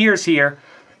 5 years here.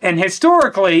 And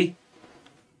historically,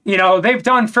 you know, they've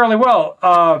done fairly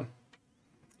well.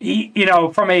 You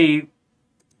know,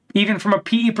 even from a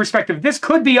PE perspective, this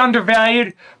could be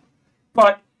undervalued,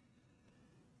 but...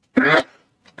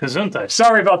 Gesundheit.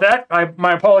 Sorry about that.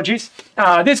 My apologies.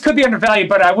 This could be undervalued,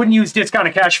 but I wouldn't use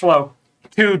discounted cash flow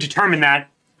to determine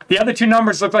that. The other two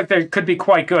numbers look like they could be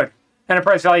quite good.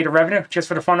 Enterprise value to revenue, just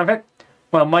for the fun of it.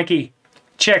 Well, Mikey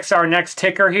checks our next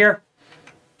ticker here.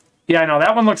 Yeah, no,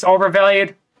 that one looks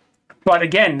overvalued. But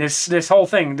again, this whole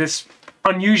thing, this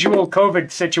unusual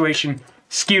COVID situation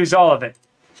skews all of it.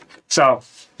 So,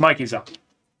 Mikey's up.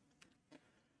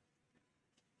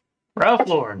 Ralph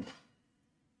Lauren.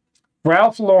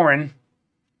 Ralph Lauren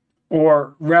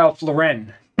or Ralph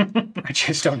Lauren. I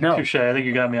just don't know. Touche. I think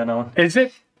you got me on that one. Is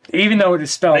it? Even though it is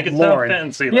spelled Make it Lauren.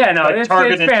 sound fancy. Yeah, no, like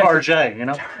Target and Target, you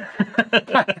know?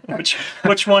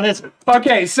 which one is it?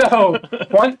 Okay, so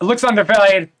one looks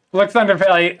undervalued. Looks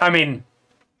undervalued. I mean,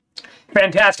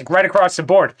 fantastic. Right across the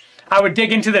board. I would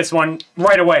dig into this one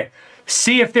right away.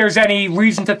 See if there's any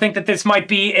reason to think that this might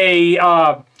be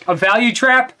a value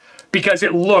trap, because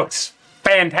it looks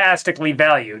fantastically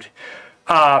valued.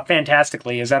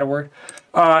 fantastically. Is that a word?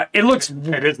 It looks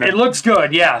now. it looks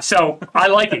good. Yeah. So I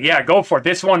like it. Yeah, go for it.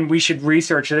 This one we should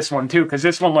research this one too because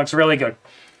this one looks really good.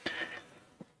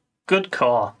 Good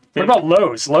call. What about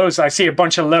Lowe's? Lowe's, I see a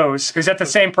bunch of Lowe's. Is that the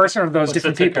same person or those What's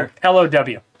different the people? ticker?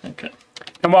 LOW. Okay.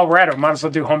 And while we're at it, we might as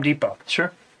well do Home Depot.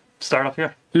 Sure. Start off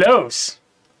here. Lowe's.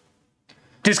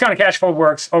 Discounted cash flow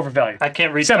works, overvalued. I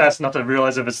can't read Simple. fast enough to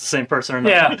realize if it's the same person or not.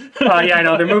 Yeah. Yeah, I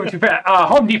know. They're moving too fast.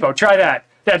 Home Depot, try that.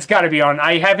 That's got to be on.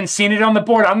 I haven't seen it on the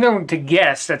board. I'm going to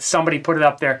guess that somebody put it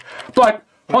up there. But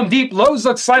Home Depot, Lowe's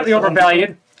looks slightly What's the Home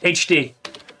overvalued. HD.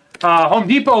 Home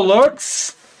Depot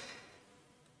looks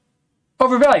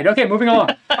overvalued. Okay, moving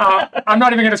along. I'm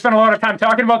not even going to spend a lot of time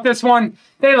talking about this one.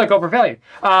 They look overvalued.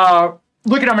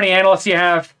 Look at how many analysts you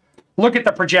have. Look at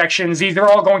the projections. These are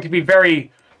all going to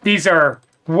be these are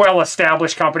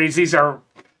well-established companies. These are,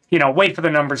 wait for the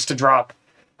numbers to drop.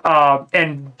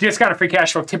 And discounted free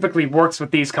cash flow typically works with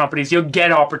these companies. You'll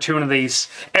get opportunities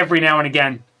every now and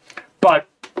again, but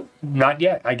not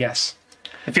yet, I guess.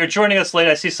 If you're joining us late,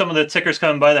 I see some of the tickers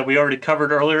coming by that we already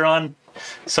covered earlier on.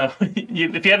 So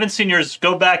if you haven't seen yours,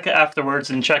 go back afterwards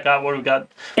and check out what we've got.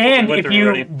 And if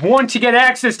you want to get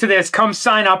access to this, come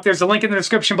sign up. There's a link in the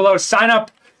description below. Sign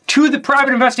up to the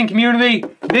private investing community.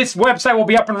 This website will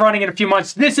be up and running in a few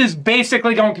months. This is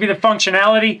basically going to be the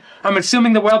functionality. I'm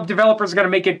assuming the web developers are going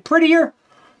to make it prettier,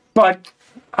 but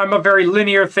I'm a very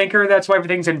linear thinker. That's why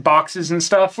everything's in boxes and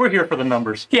stuff. We're here for the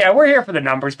numbers. Yeah, we're here for the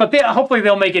numbers, but hopefully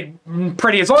they'll make it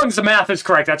pretty. As long as the math is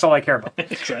correct, that's all I care about.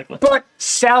 Exactly. But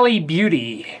Sally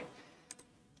Beauty,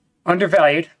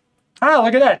 undervalued.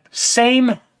 Look at that.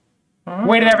 Same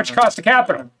weighted average cost of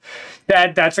capital.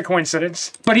 That's a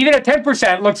coincidence. But even at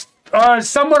 10%, looks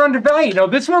somewhat undervalued.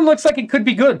 This one looks like it could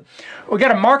be good. We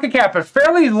got a market cap, a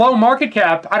fairly low market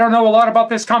cap. I don't know a lot about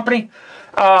this company.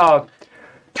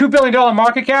 $2 billion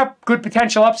market cap, good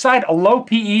potential upside, a low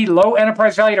PE, low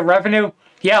enterprise value to revenue.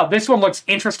 Yeah, this one looks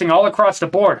interesting all across the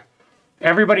board.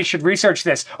 Everybody should research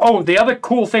this. Oh, the other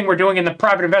cool thing we're doing in the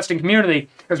private investing community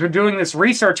is we're doing this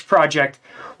research project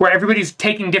where everybody's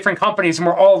taking different companies and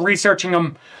we're all researching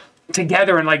them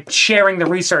together and like sharing the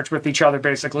research with each other,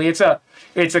 basically. It's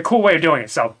a cool way of doing it,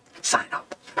 so sign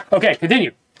up. Okay,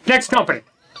 continue. Next company.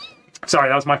 Sorry,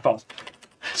 that was my fault.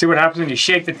 See what happens when you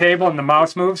shake the table and the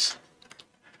mouse moves?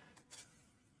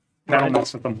 That'll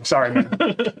mess with them. Sorry, man.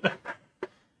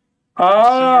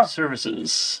 Consumer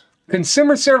services.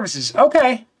 Consumer services.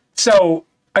 Okay. So,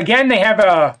 again, they have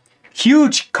a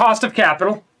huge cost of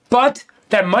capital, but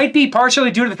that might be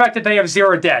partially due to the fact that they have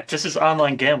zero debt. This is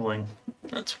online gambling.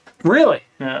 That's Really?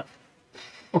 yeah.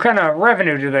 What kind of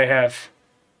revenue do they have?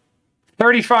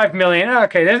 35 million.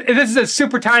 Okay, this is a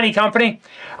super tiny company.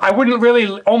 I wouldn't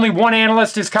really, only one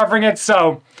analyst is covering it,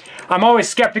 so I'm always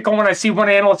skeptical when I see one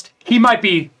analyst. He might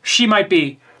be, she might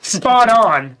be spot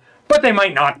on, but they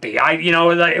might not be.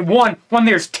 When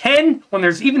there's 10, when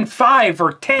there's even 5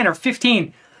 or 10 or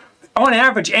 15, on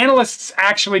average, analysts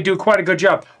actually do quite a good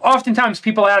job. Oftentimes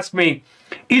people ask me,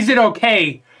 is it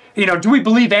okay, do we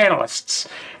believe analysts?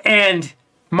 And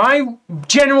my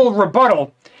general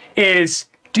rebuttal is,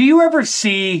 do you ever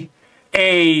see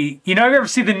you ever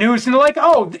see the news and they're like,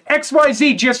 oh,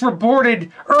 XYZ just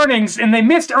reported earnings and they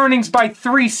missed earnings by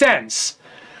 3 cents.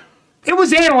 It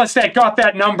was analysts that got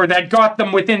that number, that got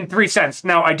them within 3 cents.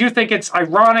 Now, I do think it's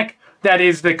ironic that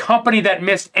is the company that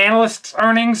missed analysts'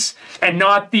 earnings and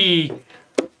not the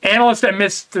analyst that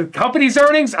missed the company's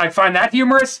earnings. I find that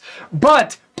humorous.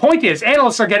 But point is,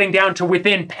 analysts are getting down to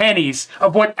within pennies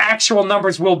of what actual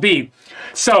numbers will be.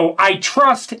 So I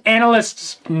trust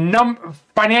analysts'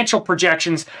 financial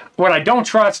projections. What I don't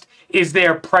trust is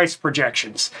their price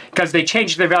projections because they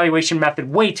change their valuation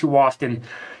method way too often.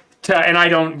 And I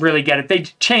don't really get it. They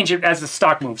change it as the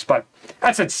stock moves, but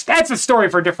that's a story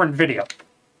for a different video.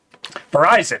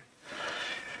 Verizon.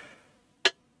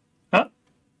 Huh?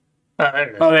 There it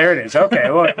is. Oh, there it is.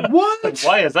 Okay. Well, what?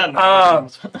 Why is that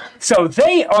not So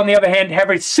they, on the other hand, have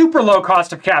a super low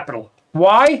cost of capital.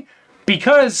 Why?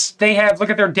 Because they have, look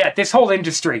at their debt. This whole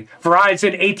industry,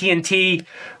 Verizon, AT&T,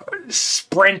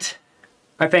 Sprint,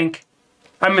 I think,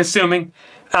 I'm assuming.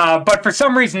 But for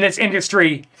some reason, this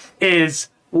industry is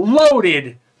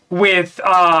loaded with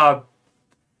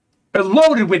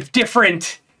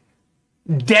different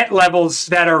debt levels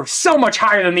that are so much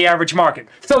higher than the average market.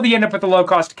 So they end up with a low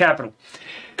cost of capital.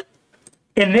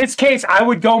 In this case, I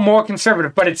would go more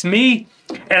conservative, but it's me,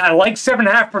 and I like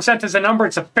 7.5% as a number.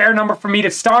 It's a fair number for me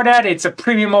to start at. It's a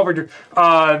premium over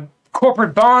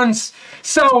corporate bonds.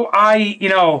 So I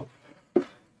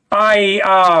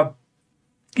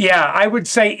would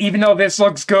say even though this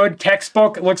looks good,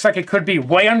 textbook, it looks like it could be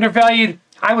way undervalued,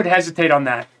 I would hesitate on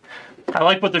that. I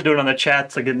like what they're doing on the chat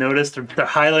to get noticed. They're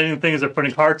highlighting things. They're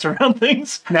putting hearts around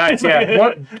things. Nice, yeah.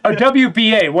 What a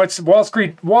WBA? What's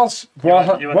Walgreens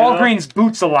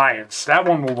Boots Alliance? That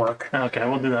one will work. Okay,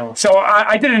 we'll do that one. So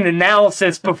I did an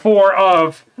analysis before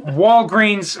of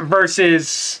Walgreens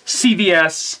versus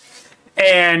CVS,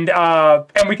 and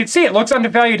we can see it looks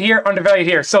undervalued here, undervalued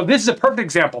here. So this is a perfect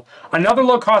example. Another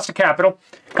low cost of capital.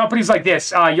 Companies like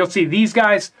this, you'll see these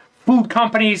guys, food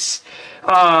companies,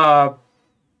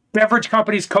 beverage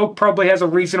companies. Coke probably has a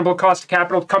reasonable cost of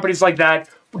capital. Companies like that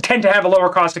tend to have a lower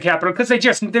cost of capital because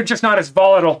they're just not as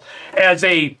volatile as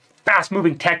a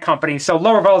fast-moving tech company. So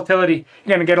lower volatility,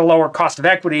 you're going to get a lower cost of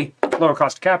equity, lower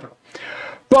cost of capital.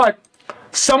 But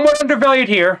somewhat undervalued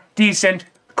here, decent.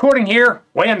 According here,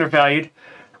 way undervalued.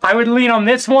 I would lean on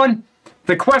this one.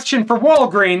 The question for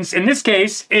Walgreens in this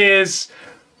case is,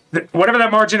 whatever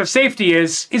that margin of safety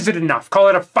is it enough? Call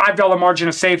it a $5 margin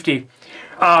of safety.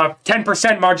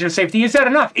 10% margin of safety. Is that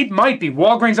enough? It might be.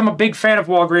 Walgreens, I'm a big fan of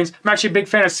Walgreens. I'm actually a big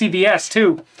fan of CVS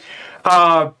too.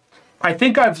 I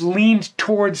think I've leaned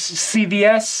towards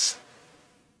CVS.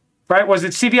 Right? Was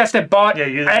it CVS that bought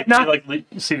Aetna? You like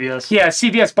CVS. Yeah,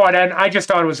 CVS bought Aetna. I just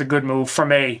thought it was a good move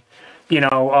from I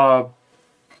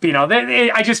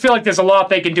just feel like there's a lot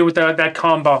they can do with that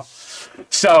combo.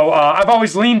 So I've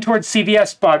always leaned towards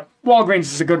CVS, but Walgreens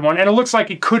is a good one. And it looks like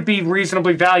it could be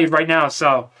reasonably valued right now.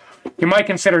 So you might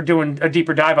consider doing a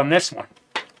deeper dive on this one.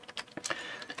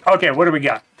 Okay, what do we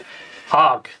got?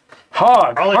 Hog.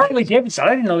 Harley Davidson.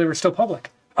 I didn't know they were still public.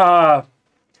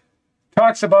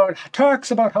 Talks about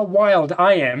how wild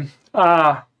I am.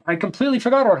 I completely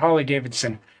forgot about Harley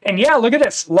Davidson. And yeah, look at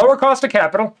this. Lower cost of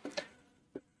capital.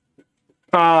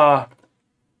 $5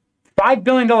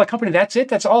 billion company. That's it?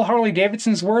 That's all Harley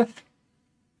Davidson's worth?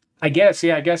 I guess.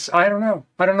 Yeah, I guess. I don't know.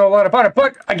 I don't know a lot about it.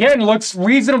 But again, looks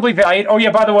reasonably valued. Oh,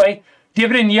 yeah, by the way,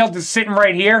 dividend yield is sitting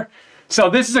right here. So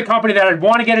this is a company that I'd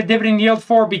want to get a dividend yield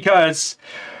for because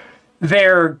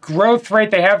their growth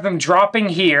rate, they have them dropping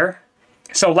here.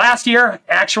 So last year,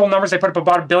 actual numbers, they put up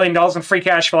about $1 billion in free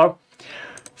cash flow.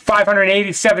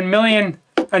 587 million,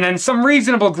 and then some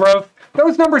reasonable growth.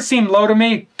 Those numbers seem low to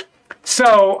me.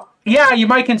 So, yeah, you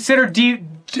might consider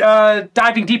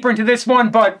diving deeper into this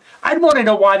one, but I'd want to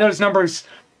know why those numbers,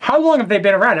 how long have they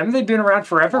been around? Haven't they been around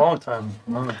forever? A long time.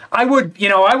 I would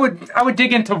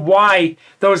dig into why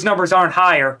those numbers aren't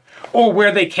higher, or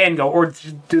where they can go, or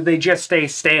do they just stay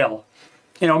stale?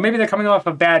 Maybe they're coming off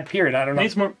a bad period. I don't know.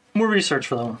 Needs more research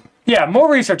for them. Yeah,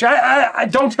 more research. I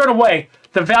don't turn away.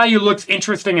 The value looks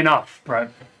interesting enough. Right.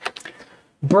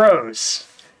 Bros.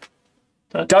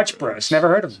 Dutch Bros. Never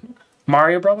heard of them.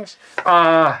 Mario Brothers?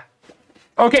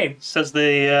 Okay. Says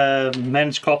they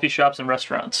manage coffee shops and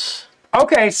restaurants.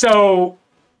 Okay, so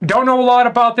don't know a lot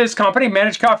about this company.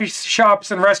 Manage coffee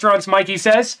shops and restaurants, Mikey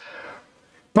says.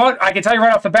 But I can tell you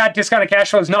right off the bat, discounted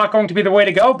cash flow is not going to be the way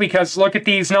to go because look at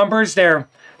these numbers. They're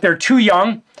too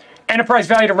young. Enterprise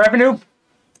value to revenue,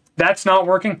 that's not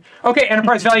working. Okay,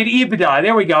 enterprise value to EBITDA,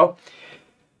 there we go.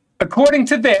 According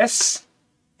to this,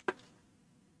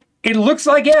 it looks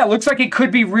like it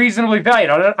could be reasonably valued.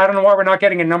 I don't know why we're not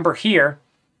getting a number here.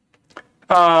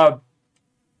 But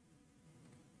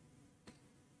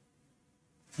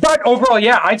overall,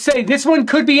 yeah, I'd say this one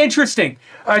could be interesting.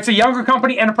 It's a younger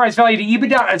company, enterprise value to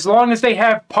EBITDA, as long as they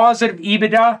have positive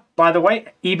EBITDA. By the way,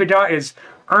 EBITDA is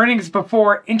earnings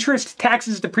before interest,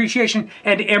 taxes, depreciation,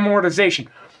 and amortization.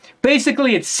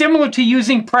 Basically, it's similar to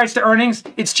using price to earnings.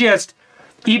 It's just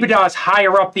EBITDA is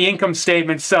higher up the income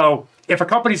statement. So if a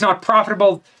company's not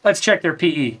profitable, let's check their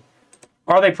PE.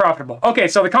 Are they profitable? Okay,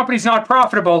 so the company's not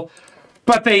profitable,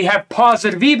 but they have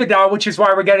positive EBITDA, which is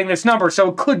why we're getting this number.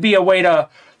 So it could be a way to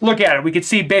look at it. We could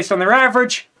see based on their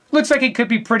average, looks like it could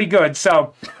be pretty good.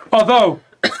 So although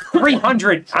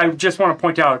 300, I just want to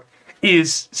point out,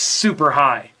 is super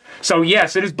high. So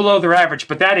yes, it is below their average,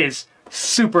 but that is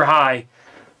super high.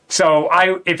 So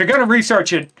if you're going to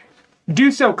research it,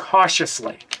 do so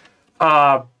cautiously.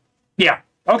 Yeah.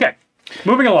 Okay.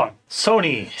 Moving along.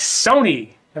 Sony.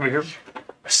 Ever hear?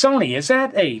 Sony, is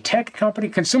that a tech company?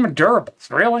 Consumer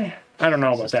durables, really? I don't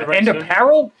know about that. Right, and sir?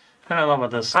 apparel? I don't know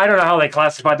about this. I don't know how they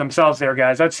classified themselves there,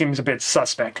 guys. That seems a bit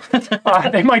suspect.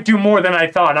 They might do more than I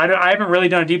thought. I haven't really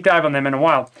done a deep dive on them in a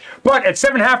while. But at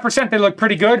 7.5%, they look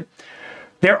pretty good.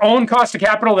 Their own cost of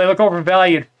capital, they look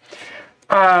overvalued.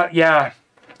 Yeah.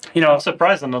 I'm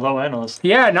surprised on the low analysts.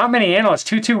 Yeah, not many analysts.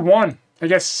 221. I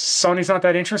guess Sony's not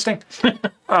that interesting.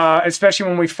 Especially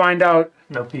when we find out.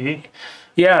 No PE.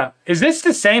 Yeah. Is this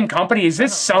the same company? Is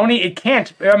this Sony? It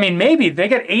can't. I mean, maybe. They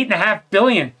got $8.5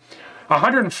 billion.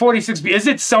 146. Is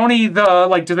it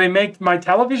Sony? Do they make my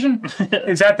television?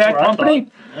 Is that company?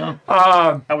 Yeah.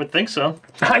 I would think so.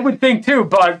 I would think too,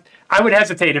 but I would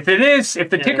hesitate. If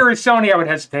the ticker is Sony, I would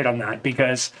hesitate on that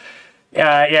because,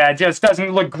 it just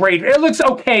doesn't look great. It looks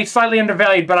okay, slightly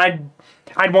undervalued, but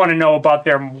I'd want to know about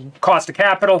their cost of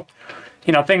capital,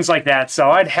 things like that.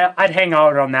 So I'd hang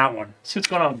out on that one. See what's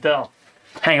going on with Dell.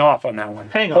 Hang off on that one.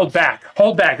 Hold back.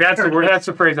 Hold back. That's the word. That's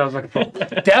the phrase I was looking for.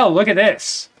 Dell, look at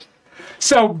this.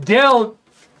 So Dell,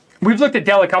 we've looked at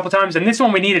Dell a couple times, and this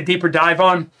one we need a deeper dive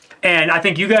on. And I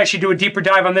think you guys should do a deeper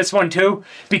dive on this one too,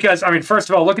 because first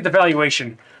of all, look at the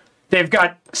valuation. They've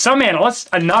got some analysts,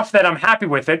 enough that I'm happy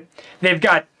with it. They've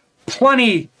got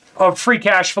plenty of free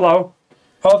cash flow,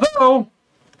 although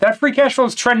that free cash flow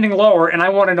is trending lower, and I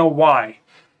want to know why.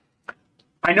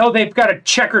 I know they've got a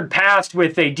checkered past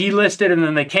with they delisted and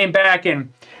then they came back,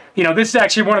 and this is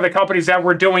actually one of the companies that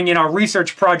we're doing in our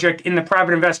research project in the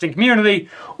private investing community,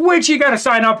 which you got to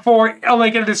sign up for. I'll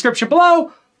link in the description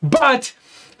below. But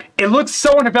it looks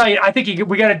so undervalued. I think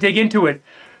we got to dig into it.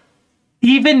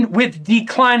 Even with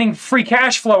declining free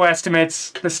cash flow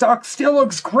estimates, the stock still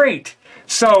looks great.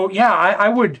 So yeah, I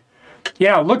would.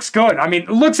 Yeah, it looks good. It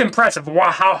looks impressive.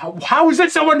 Wow, how is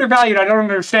it so undervalued? I don't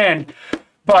understand.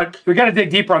 But we got to dig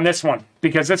deeper on this one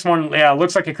because this one,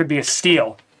 looks like it could be a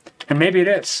steal. And maybe it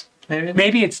is.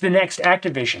 Maybe it's the next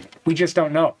Activision. We just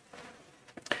don't know.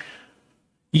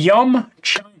 Yum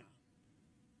China.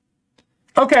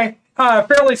 Okay,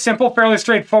 fairly simple, fairly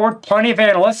straightforward. Plenty of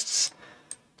analysts.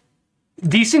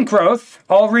 Decent growth,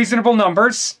 all reasonable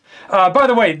numbers. By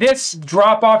the way, this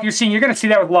drop off you're seeing, you're going to see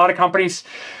that with a lot of companies.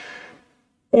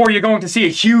 Or you're going to see a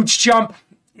huge jump.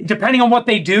 Depending on what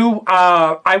they do,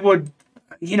 I would...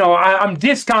 I'm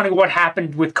discounting what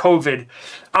happened with COVID.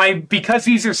 Because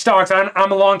these are stocks,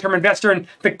 I'm a long-term investor, and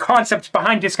the concept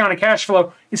behind discounted cash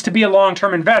flow is to be a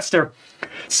long-term investor.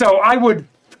 So I would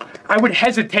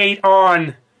hesitate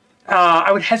on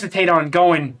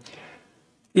going,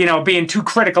 being too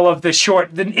critical of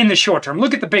in the short term.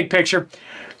 Look at the big picture.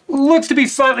 Looks to be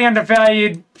slightly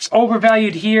undervalued,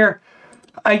 overvalued here.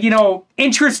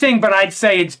 Interesting, but I'd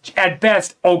say it's at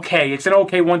best okay. It's an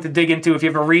okay one to dig into if you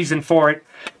have a reason for it,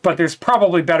 but there's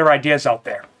probably better ideas out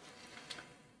there.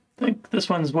 I think this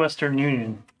one's Western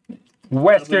Union.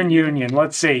 Western Union,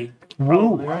 let's see.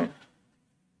 Probably, right?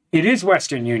 It is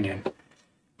Western Union.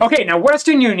 Okay, now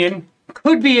Western Union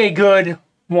could be a good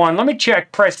one. Let me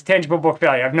check price to tangible book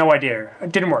value. I have no idea.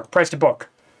 It didn't work. Price to book.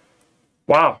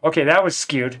 Wow, okay, that was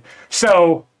skewed.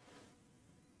 So...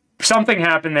 something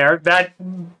happened there. That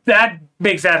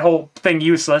makes that whole thing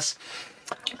useless.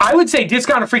 I would say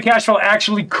discounted free cash flow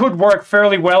actually could work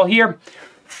fairly well here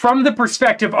from the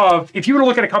perspective of, if you were to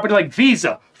look at a company like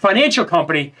Visa, financial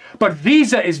company, but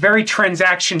Visa is very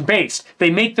transaction-based.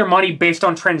 They make their money based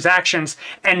on transactions,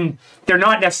 and they're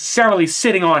not necessarily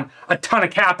sitting on a ton of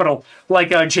capital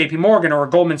like a JP Morgan or a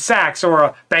Goldman Sachs or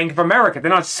a Bank of America. They're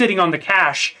not sitting on the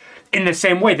cash in the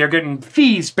same way. They're getting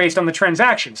fees based on the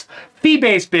transactions.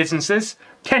 Fee-based businesses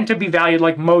tend to be valued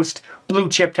like most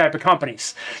blue-chip type of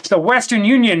companies. So Western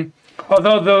Union,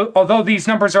 although these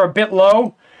numbers are a bit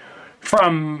low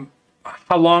from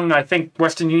how long I think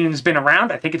Western Union's been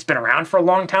around, I think it's been around for a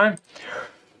long time.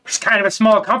 It's kind of a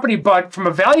small company, but from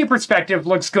a value perspective,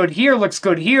 looks good here, looks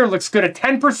good here, looks good at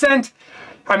 10%.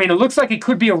 It looks like it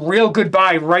could be a real good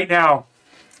buy right now.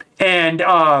 And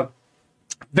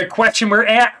the question we're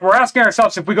asking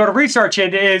ourselves if we go to research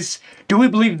it is, do we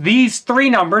believe these three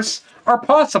numbers are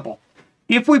possible?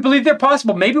 If we believe they're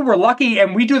possible, maybe we're lucky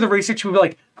and we do the research, we'll be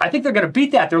like, I think they're going to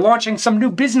beat that. They're launching some new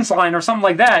business line or something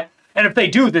like that. And if they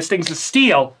do, this thing's a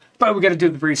steal, but we got to do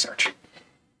the research.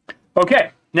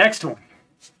 Okay, next one.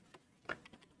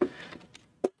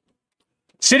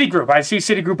 Citigroup. I see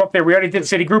Citigroup up there. We already did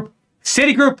Citigroup.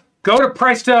 Citigroup, go to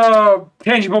price to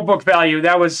tangible book value.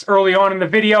 That was early on in the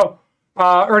video.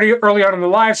 Early on in the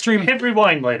live stream. Hit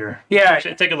rewind later. Yeah.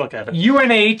 Take a look at it.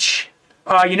 UNH,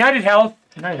 United Health.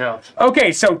 United Health.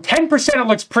 Okay, so 10% it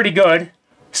looks pretty good.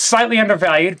 Slightly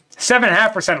undervalued.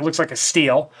 7.5% it looks like a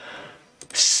steal.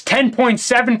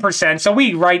 10.7%. So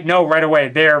we know right away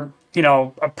their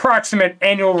approximate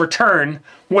annual return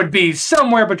would be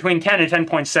somewhere between 10 and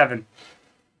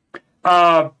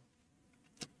 10.7.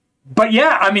 But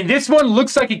yeah, this one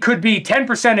looks like it could be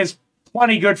 10% is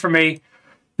plenty good for me.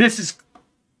 This is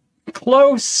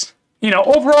close.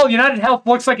 Overall, United Health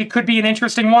looks like it could be an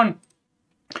interesting one.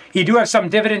 You do have some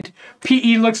dividend.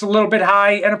 PE looks a little bit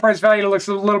high. Enterprise value looks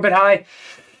a little bit high.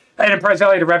 Enterprise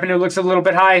value to revenue looks a little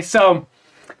bit high. So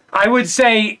I would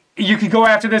say you could go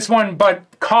after this one, but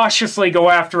cautiously go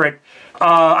after it.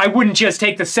 I wouldn't just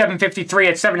take the 753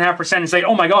 at 7.5% and say,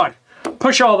 oh my God,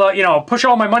 push all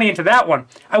my money into that one.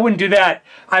 I wouldn't do that.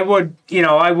 I would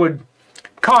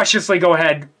cautiously go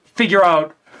ahead, figure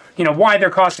out, why their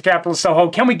cost of capital is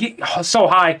so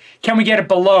high. Can we get it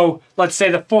below, let's say,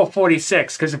 the full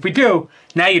 46? Because if we do,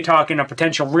 now you're talking a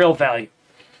potential real value.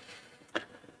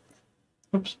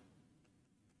 Oops.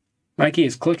 Mikey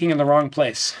is clicking in the wrong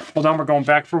place. Hold on, we're going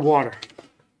back for water.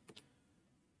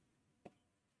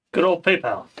 Good old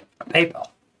PayPal.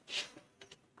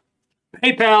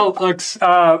 PayPal looks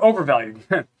overvalued.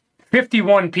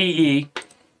 51 PE.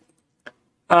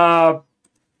 Yeah,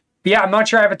 I'm not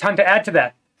sure I have a ton to add to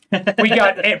that. We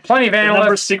got plenty of analysts. The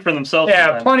numbers speak for themselves.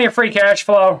 Yeah, plenty of free cash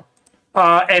flow,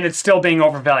 and it's still being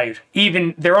overvalued.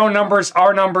 Even their own numbers,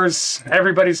 our numbers,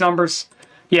 everybody's numbers.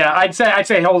 Yeah, I'd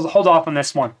say hold off on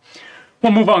this one.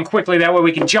 We'll move on quickly. That way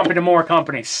we can jump into more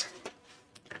companies.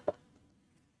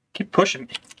 Keep pushing me.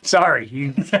 Sorry,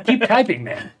 you keep typing,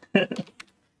 man.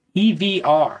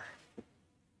 EVR.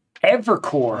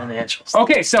 Evercore. Financials.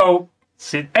 Okay, so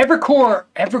Evercore,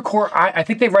 I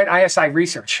think they write ISI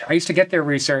research. I used to get their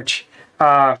research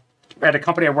at a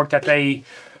company I worked at. They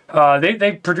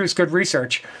produce good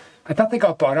research. I thought they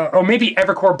got bought out. Or maybe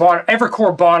Evercore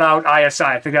bought out ISI.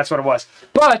 I think that's what it was.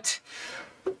 But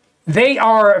they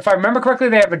are, if I remember correctly,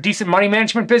 they have a decent money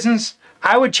management business.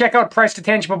 I would check out price to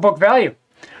tangible book value,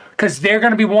 because they're going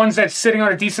to be ones that's sitting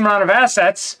on a decent amount of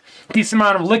assets, decent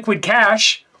amount of liquid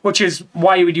cash, which is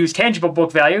why you would use tangible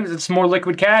book value, because it's more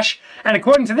liquid cash. And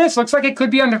according to this, looks like it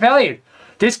could be undervalued.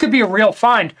 This could be a real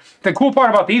find. The cool part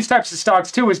about these types of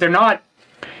stocks, too, is they're not,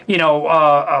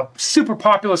 a super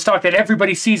popular stock that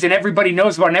everybody sees and everybody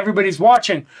knows about and everybody's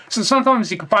watching. So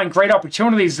sometimes you can find great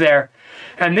opportunities there.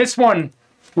 And this one,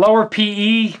 lower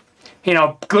PE,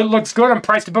 looks good on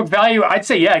price to book value. I'd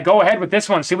say, yeah, go ahead with this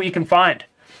one. See what you can find.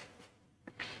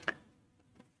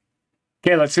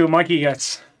 Okay, let's see what Mikey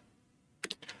gets.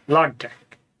 Logitech.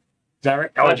 Is that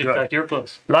right? Logitech, you're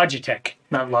close. Logitech.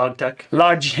 Not Logitech.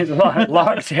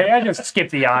 Logitech. I just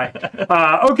skipped the I.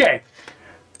 Okay.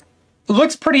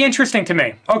 Looks pretty interesting to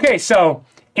me. Okay, so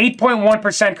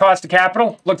 8.1% cost of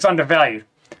capital looks undervalued.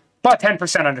 About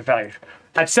 10% undervalued.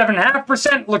 At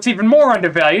 7.5%, looks even more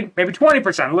undervalued. Maybe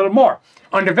 20%, a little more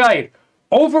undervalued.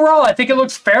 Overall, I think it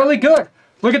looks fairly good.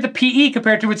 Look at the PE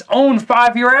compared to its own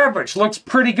 5-year average. Looks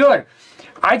pretty good.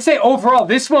 I'd say overall,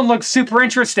 this one looks super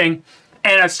interesting.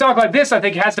 And a stock like this, I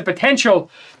think, has the potential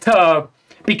to,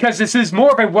 because this is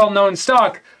more of a well-known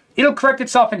stock, it'll correct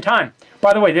itself in time.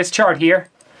 By the way, this chart here,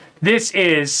 this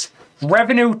is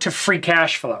revenue to free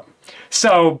cash flow.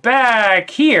 So back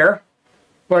here,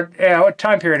 what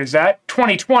time period is that?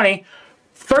 2020,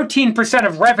 13%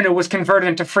 of revenue was converted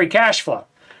into free cash flow.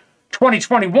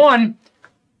 2021,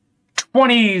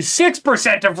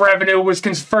 26% of revenue was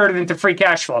converted into free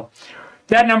cash flow.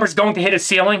 That number's going to hit a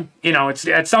ceiling. It's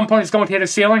at some point it's going to hit a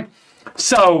ceiling.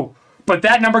 So, but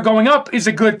that number going up is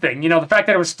a good thing. The fact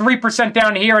that it was 3%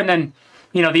 down here and then,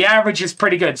 the average is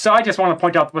pretty good. So I just want to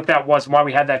point out what that was and why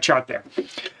we had that chart there.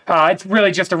 It's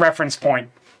really just a reference point.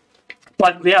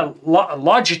 But yeah,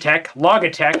 Logitech,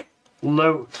 Logitech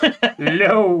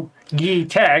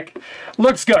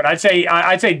looks good.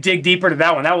 I'd say dig deeper to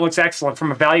that one. That one looks excellent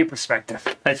from a value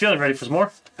perspective. Are you feeling ready for some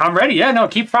more? I'm ready. Yeah, no,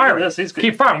 keep firing. Yes, he's good.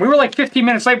 Keep firing. We were like 15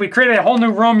 minutes late. We created a whole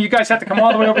new room. You guys have to come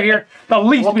all the way over here. The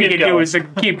least we can do is to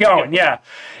keep going. Yeah.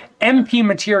 MP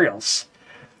Materials.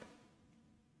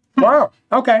 Wow.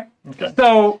 Okay.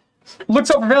 So, looks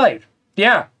overvalued.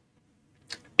 Yeah.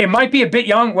 It might be a bit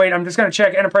young. Wait, I'm just going to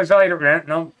check enterprise value.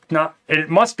 No, not. It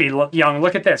must be young.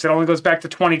 Look at this. It only goes back to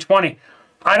 2020.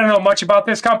 I don't know much about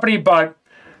this company, but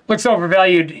looks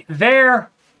overvalued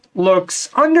there. Looks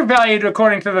undervalued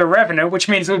according to their revenue, which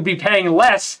means we would be paying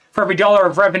less for every dollar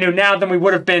of revenue now than we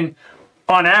would have been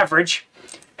on average.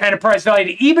 Enterprise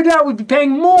value to EBITDA would be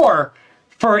paying more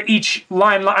for each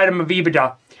line item of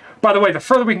EBITDA. By the way, the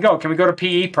further we can go we go to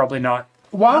PE? Probably not.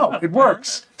 Wow, it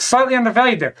works. Slightly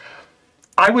undervalued there.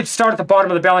 I would start at the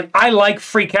bottom of the balance. I like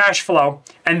free cash flow,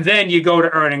 and then you go to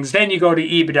earnings, then you go to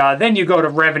EBITDA, then you go to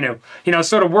revenue.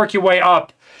 Sort of work your way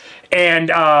up.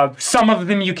 And some of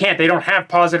them you can't. They don't have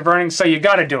positive earnings, so you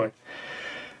got to do it.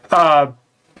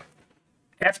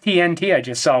 FTNT, I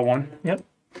just saw one. Yep.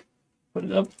 Put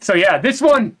it up. So yeah, this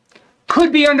one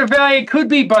could be undervalued, could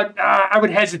be, but I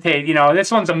would hesitate.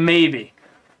 This one's a maybe.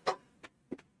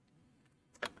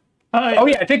 Oh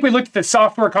yeah, I think we looked at the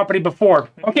software company before.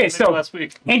 Okay, so last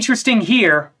week. Interesting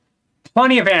here.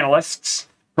 Plenty of analysts,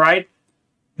 right?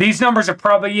 These numbers are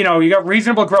probably, you got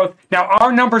reasonable growth. Now,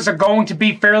 our numbers are going to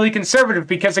be fairly conservative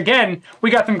because, again, we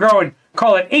got them growing,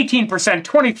 call it 18%,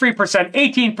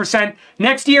 23%, 18%.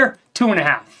 Next year,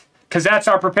 2.5%. because that's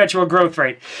our perpetual growth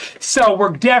rate. So we're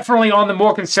definitely on the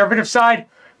more conservative side,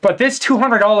 but this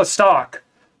 $200 stock,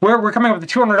 we're coming up with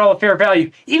a $200 fair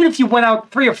value. Even if you went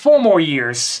out 3 or 4 more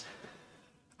years,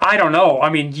 I don't know. I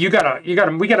mean, we gotta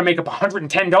make up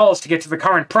 $110 to get to the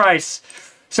current price.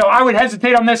 So I would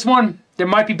hesitate on this one. There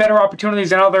might be better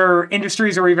opportunities in other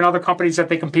industries or even other companies that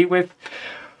they compete with.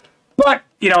 But,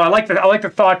 you know, I like the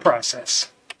thought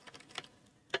process.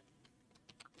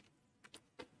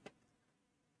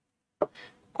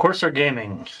 Corsair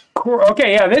Gaming.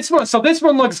 Okay, yeah, this one. So this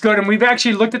one looks good, and we've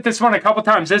actually looked at this one a couple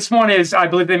times. This one is, I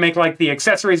believe, they make like the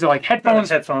accessories, like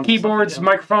headphones, keyboards,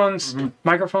 microphones.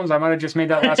 Microphones. I might have just made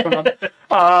that last one up.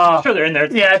 I'm sure they're in there.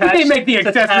 It's yeah, I think they make the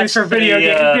accessories for video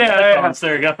games. Yeah.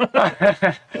 There you go.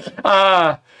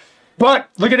 But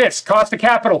look at this. Cost of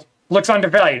capital looks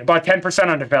undervalued, about 10%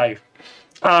 undervalued.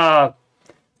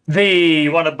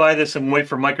 You want to buy this and wait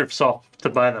for Microsoft to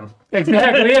buy them.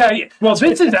 Exactly, yeah. Well,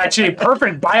 this is actually a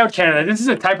perfect buyout candidate. This is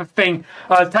a type of thing,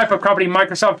 type of company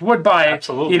Microsoft would buy.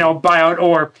 Absolutely. You know, buyout,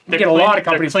 or you get a lot of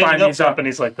companies buying these up.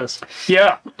 Companies like this.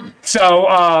 Yeah.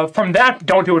 So from that,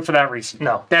 don't do it for that reason.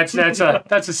 No. That's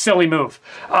a silly move.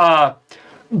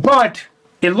 But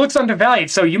it looks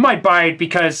undervalued, so you might buy it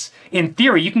because, in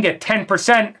theory, you can get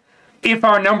 10% if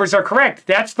our numbers are correct.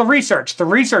 That's the research.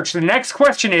 The next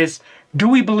question is, do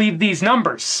we believe these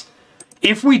numbers?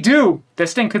 If we do,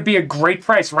 this thing could be a great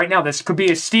price right now. This could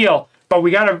be a steal, but we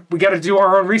gotta do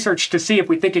our own research to see if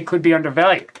we think it could be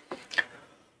undervalued.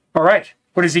 All right,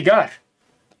 what has he got?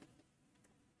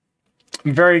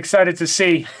 I'm very excited to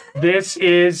see. This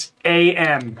is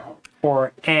AM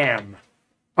or AM.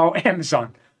 Oh,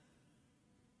 Amazon.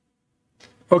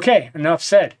 Okay, enough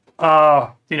said. You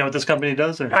know what this company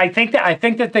does? Or? I think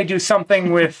that they do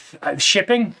something with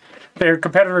shipping. Their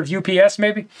competitor of UPS,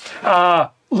 maybe.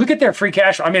 Look at their free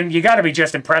cash flow. I mean, you got to be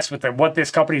just impressed with what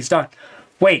this company's done.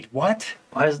 Wait, what?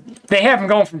 They have them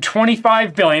going from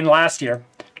 $25 billion last year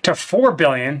to $4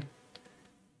 billion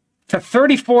to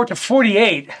 34 to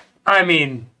 48. I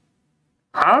mean,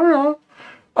 I don't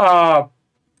know.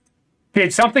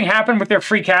 Did something happen with their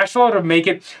free cash flow to make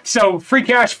it? So free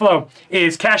cash flow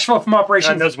is cash flow from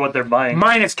operations. That knows what they're buying.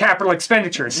 Minus capital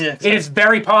expenditures. Yeah, exactly. It is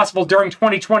very possible during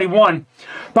 2021.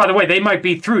 By the way, they might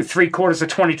be through 3 quarters of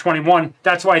 2021.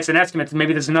 That's why it's an estimate.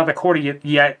 Maybe there's another quarter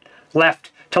yet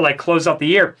left to like close out the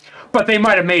year. But they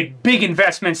might have made big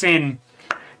investments in,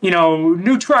 you know,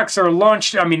 new trucks or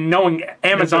launched. I mean, knowing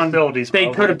Amazon, they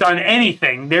could have done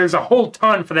anything. There's a whole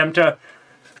ton for them to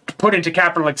put into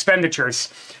capital expenditures.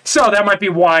 So that might be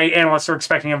why analysts are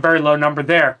expecting a very low number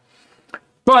there.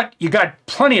 But you got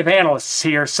plenty of analysts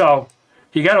here, so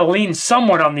you got to lean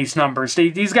somewhat on these numbers.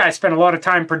 These guys spend a lot of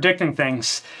time predicting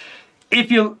things.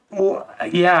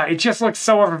 Yeah, it just looks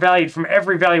so overvalued from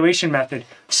every valuation method.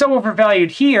 So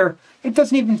overvalued here, it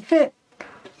doesn't even fit.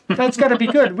 That's got to be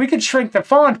good. We could shrink the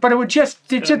font, but it just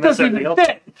doesn't even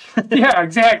fit. Yeah,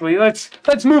 exactly. Let's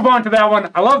move on to that one.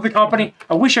 I love the company.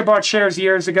 I wish I bought shares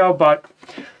years ago, but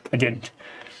I didn't.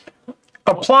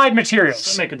 Applied Materials.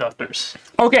 Semiconductors.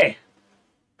 Okay.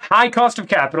 High cost of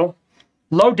capital,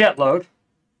 low debt load.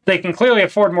 They can clearly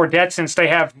afford more debt since they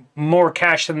have more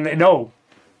cash than they, no,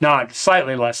 not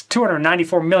slightly less.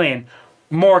 $294 million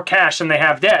more cash than they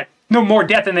have debt. No, more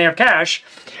debt than they have cash.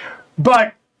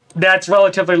 But that's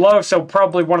relatively low, so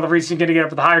probably one of the reasons you're going to get up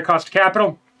with a higher cost of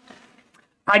capital.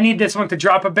 I need this one to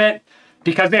drop a bit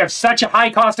because they have such a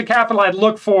high cost of capital. I'd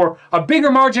look for a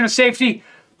bigger margin of safety,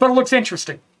 but it looks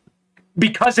interesting.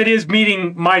 Because it is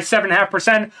meeting my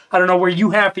 7.5%, I don't know where you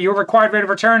have for your required rate of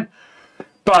return,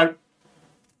 but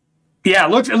yeah,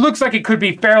 it looks like it could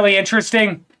be fairly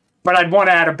interesting, but I'd want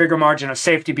to add a bigger margin of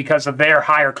safety because of their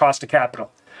higher cost of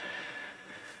capital.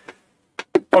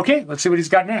 Okay, let's see what he's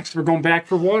got next. We're going back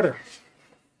for water.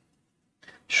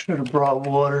 Should have brought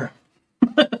water.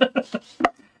 Let's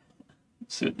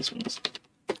see what this one is.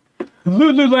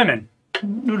 Lululemon.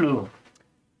 Lulu.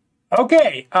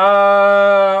 Okay,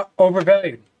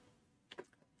 overvalued.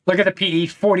 Look at the PE,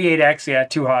 48x. Yeah,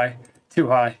 too high. Too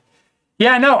high.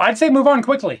 Yeah, no, I'd say move on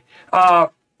quickly.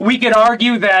 We could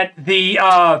argue that the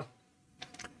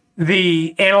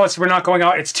analysts were not going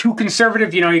out. It's too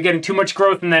conservative. You know, you're getting too much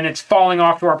growth, and then it's falling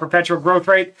off to our perpetual growth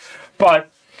rate. But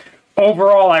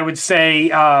overall, I would say,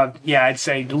 yeah, I'd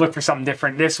say look for something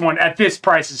different. This one, at this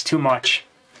price, is too much.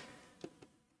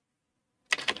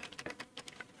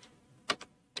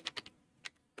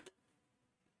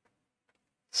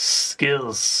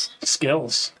 Skills.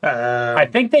 I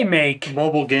think they make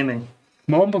mobile gaming.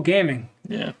 Mobile gaming.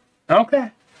 Yeah.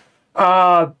 Okay.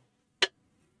 How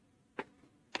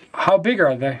big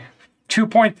are they?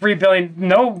 2.3 billion.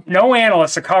 No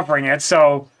analysts are covering it,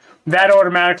 so that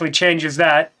automatically changes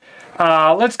that.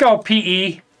 Let's go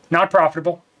PE, not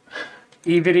profitable.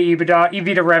 EV to EBITDA,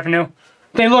 EV to revenue.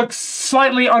 They look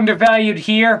slightly undervalued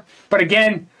here, but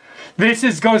again, this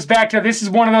is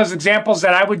one of those examples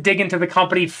that I would dig into the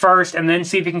company first and then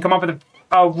see if you can come up with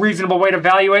a reasonable way to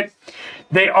value it.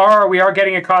 We are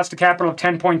getting a cost of capital of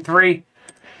 10.3,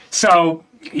 so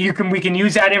we can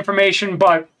use that information,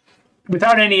 but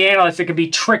without any analysts, it can be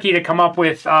tricky to come up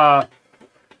with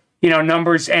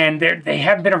numbers, and they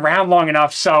haven't been around long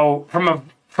enough. So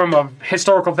from a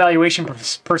historical valuation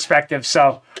perspective,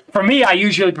 so for me, I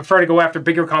usually prefer to go after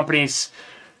bigger companies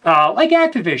like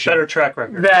Activision, better track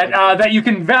record that you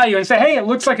can value and say, hey, it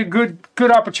looks like a good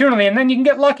opportunity, and then you can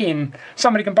get lucky and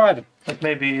somebody can buy them. Like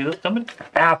maybe this company?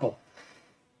 Apple,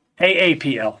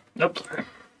 AAPL. Nope.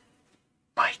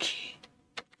 Mikey.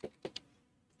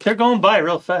 They're going by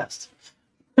real fast.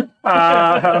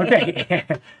 Okay.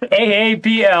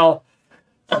 AAPL.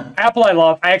 Apple I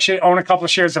love. I actually own a couple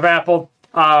of shares of Apple.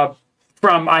 I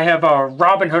have a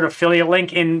Robinhood affiliate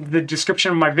link in the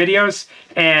description of my videos,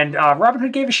 and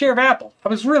Robinhood gave a share of Apple. I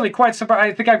was really quite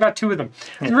surprised. I think I got 2 of them.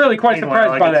 I was really quite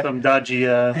surprised by that. Some dodgy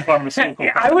pharmaceutical.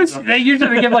 They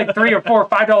usually give like $3 or $4 or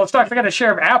 $5 stocks. I got a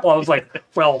share of Apple. I was like,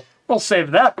 well, we'll save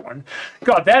that one.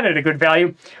 Got that at a good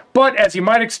value. But as you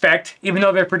might expect, even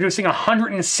though they're producing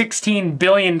 $116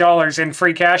 billion in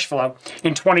free cash flow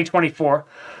in 2024,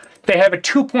 they have a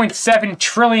 $2.7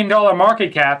 trillion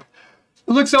market cap.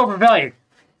 It looks overvalued.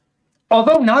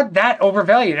 Although not that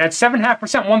overvalued. At 7.5%,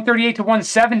 138 to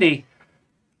 170.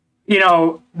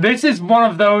 This is one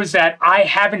of those that I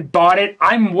haven't bought it.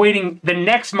 I'm waiting the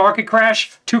next market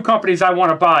crash. 2 companies I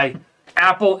want to buy,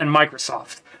 Apple and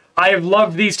Microsoft. I have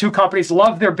loved these 2 companies,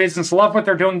 love their business, love what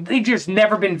they're doing. They've just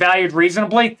never been valued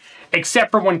reasonably,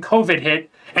 except for when COVID hit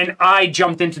and I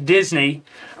jumped into Disney,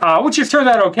 which has turned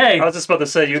out okay. I was just about to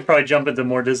say, you'd probably jump into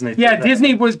more Disney. Yeah,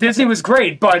 Disney was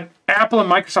great, but Apple and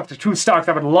Microsoft are 2 stocks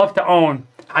I would love to own.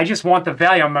 I just want the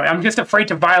value. I'm just afraid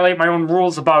to violate my own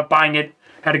rules about buying it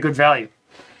at a good value.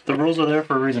 The rules are there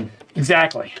for a reason.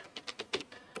 Exactly.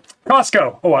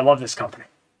 Costco. Oh, I love this company.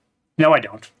 No, I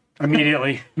don't.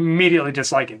 Immediately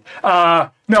dislike it.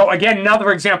 No, again,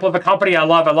 another example of a company I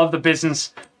love. I love the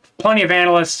business. Plenty of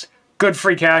analysts, good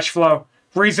free cash flow,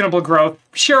 reasonable growth.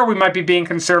 Sure, we might be being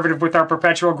conservative with our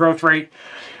perpetual growth rate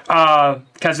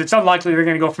because it's unlikely they're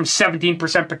going to go from 17%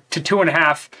 to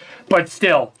 2.5%. But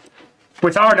still,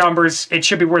 with our numbers, it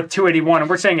should be worth 281, and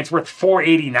we're saying it's worth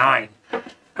 489.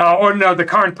 Or no, the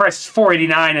current price is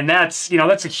 489, and that's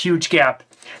a huge gap.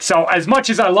 So as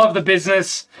much as I love the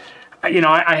business,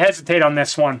 I hesitate on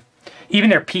this one.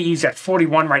 Even their PE's at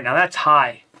 41 right now. That's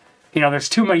high. There's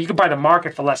too many. You could buy the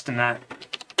market for less than that.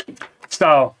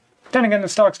 So, then again, the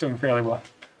stock's doing fairly well.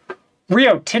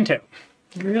 Rio Tinto.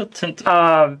 Rio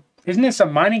Tinto. Isn't this a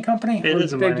mining company? It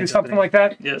is a mining company. They do something like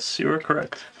that? Yes, you are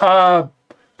correct.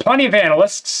 Plenty of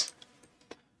analysts.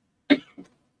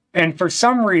 And for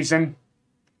some reason,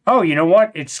 you know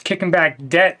what? It's kicking back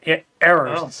debt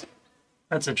errors. Oh,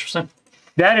 that's interesting.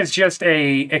 That is just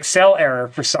a Excel error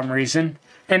for some reason,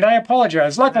 and I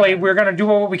apologize. Luckily, we're going to do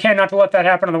what we can not to let that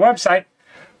happen on the website.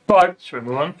 But should we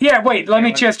move on? Yeah, wait. Let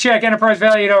me just check enterprise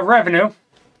value to revenue,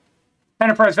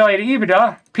 enterprise value to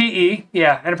EBITDA, PE.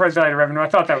 Yeah, enterprise value to revenue. I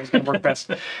thought that was going to work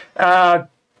best.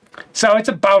 So it's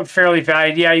about fairly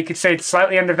valued. Yeah, you could say it's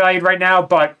slightly undervalued right now,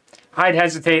 but I'd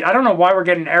hesitate. I don't know why we're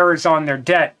getting errors on their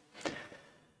debt.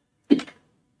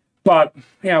 But,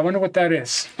 yeah, I wonder what that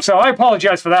is. So I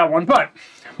apologize for that one, but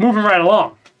moving right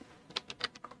along.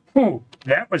 Ooh,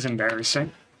 that was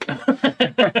embarrassing.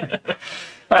 I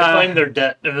blame their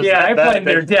debt. I blame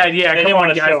their debt. Yeah, come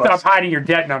on, guys. Stop hiding your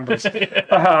debt numbers.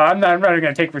 I'm not going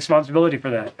to take responsibility for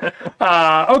that.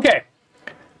 Okay.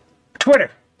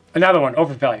 Twitter. Another one,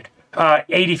 overvalued.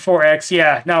 84x.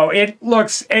 Yeah, no, it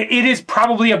is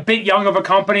probably a bit young of a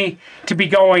company to be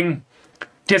going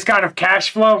just kind of cash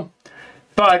flow.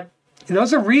 But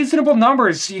those are reasonable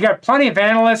numbers. You got plenty of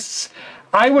analysts.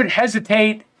 I would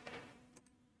hesitate.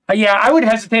 I would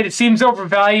hesitate. It seems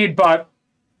overvalued, but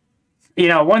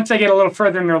once they get a little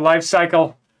further in their life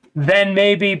cycle, then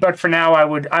maybe. But for now, I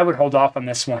would hold off on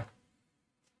this one.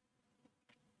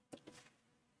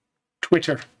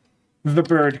 Twitter, the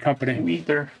bird company.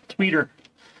 Tweeter.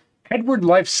 Edward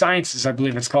Life Sciences, I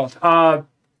believe it's called.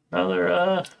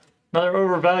 Another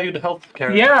overvalued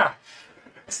healthcare. Yeah.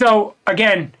 So,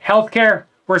 again, healthcare,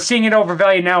 we're seeing it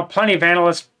overvalued now. Plenty of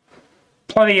analysts,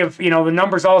 plenty of, the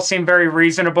numbers all seem very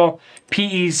reasonable.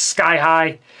 PE's sky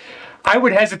high. I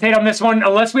would hesitate on this one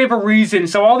unless we have a reason.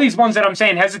 So all these ones that I'm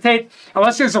saying hesitate,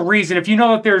 unless there's a reason. If you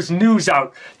know that there's news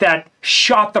out that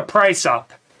shot the price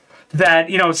up, that,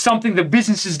 something, the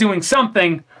business is doing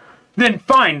something, then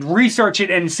fine, research it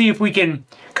and see if we can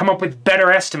come up with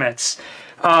better estimates.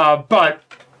 But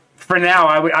for now,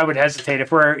 I would hesitate.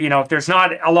 If we're, if there's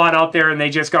not a lot out there and they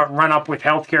just got run up with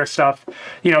healthcare stuff,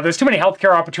 there's too many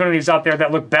healthcare opportunities out there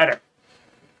that look better.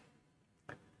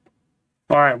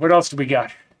 All right, what else do we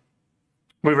got?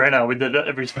 We ran out. We did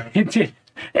everything. It did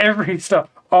every stuff.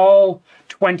 All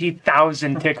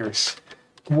 20,000 tickers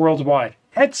worldwide.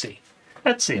 Etsy.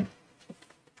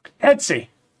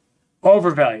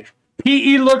 Overvalued.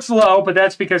 PE looks low, but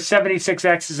that's because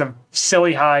 76x is a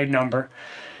silly high number.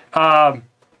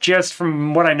 Just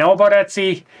from what I know about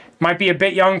Etsy, might be a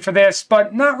bit young for this,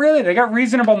 but not really. They got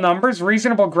reasonable numbers,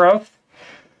 reasonable growth.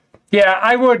 Yeah,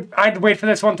 I'd wait for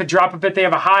this one to drop a bit. They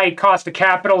have a high cost of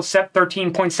capital, set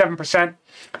 13.7%.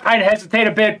 I'd hesitate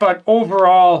a bit, but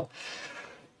overall,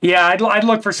 yeah, I'd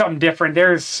look for something different.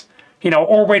 There's,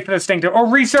 or wait for this thing or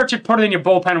research it, put it in your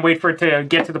bullpen, and wait for it to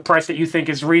get to the price that you think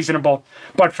is reasonable.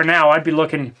 But for now, I'd be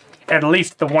looking at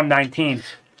least the 119.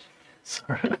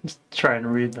 Sorry, I'm just trying to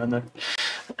read down there.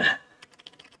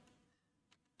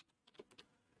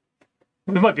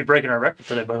 We might be breaking our record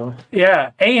today, by the way.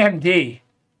 Yeah, AMD.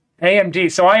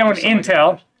 So I own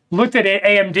Intel. Looked at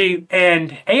AMD,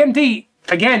 and AMD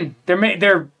again.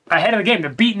 They're ahead of the game. They're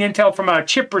beating Intel from a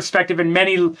chip perspective in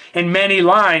many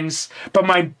lines. But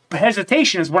my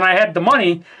hesitation is when I had the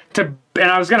money and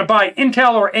I was going to buy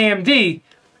Intel or AMD.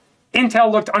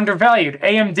 Intel looked undervalued.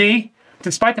 AMD,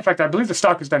 despite the fact that I believe the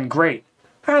stock has done great,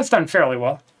 it's done fairly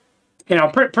well.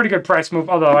 Pretty good price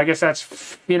move. Although I guess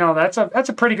that's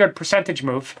a pretty good percentage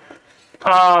move.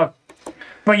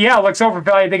 But yeah, it looks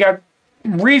overvalued. They got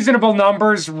reasonable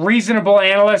numbers, reasonable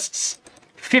analysts,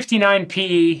 59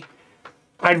 PE.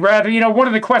 I'd rather, one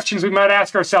of the questions we might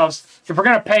ask ourselves, if we're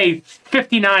going to pay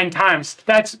 59 times,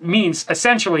 that means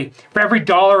essentially for every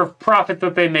dollar of profit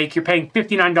that they make, you're paying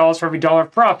 $59 for every dollar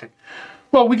of profit.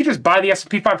 Well, we could just buy the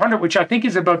S&P 500, which I think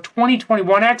is about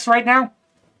 21x right now,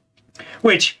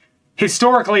 which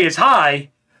historically is high.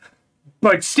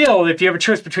 But still, if you have a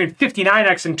choice between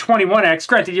 59x and 21x,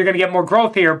 granted, you're going to get more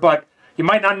growth here, but you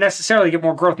might not necessarily get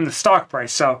more growth in the stock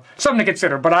price. So, something to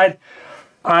consider. But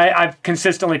I've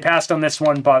consistently passed on this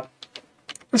one, but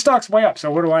the stock's way up,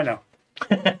 so what do I know?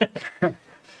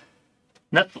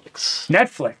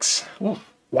 Netflix. Ooh.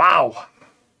 Wow.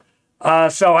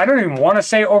 So, I don't even want to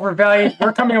say overvalued.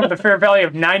 We're coming up with a fair value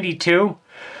of 92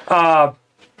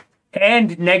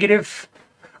 and negative.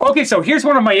 Okay, so here's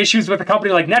one of my issues with a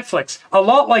company like Netflix. A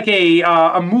lot like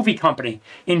a movie company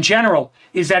in general,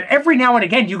 is that every now and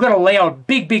again you got to lay out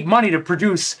big money to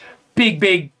produce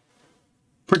big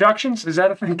productions. Is that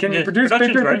a thing? Can you produce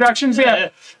big productions? Yeah.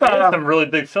 They have some really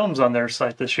big films on their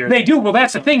site this year. They do. Well,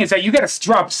 that's the thing, is that you got to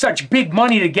drop such big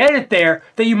money to get it there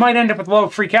that you might end up with low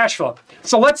free cash flow.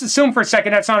 So let's assume for a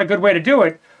second that's not a good way to do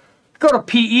it. Go to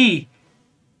PE.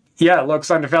 Yeah, it looks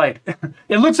undervalued.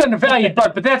 It looks undervalued,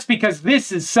 but that's because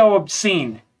this is so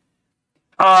obscene.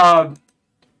 What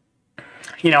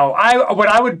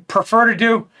I would prefer to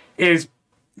do is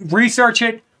research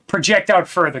it, project out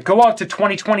further. Go out to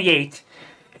 2028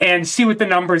 and see what the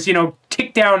numbers,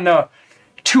 tick down the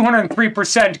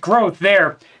 203% growth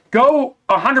there. Go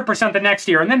 100% the next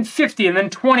year, and then 50, and then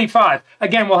 25.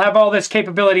 Again, we'll have all this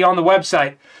capability on the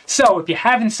website. So if you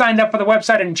haven't signed up for the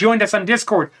website and joined us on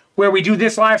Discord, where we do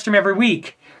this live stream every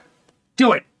week,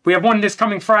 do it. We have one this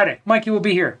coming Friday. Mikey will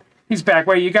be here. He's back.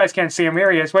 Wait, you guys can't see him.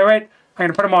 Here he is. Wait. I'm going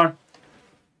to put him on.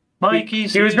 Mikey.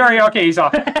 He was very okay. He's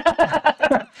off.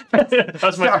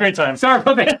 That's my screen time. Sorry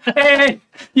about that. Hey,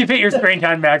 you've hit your screen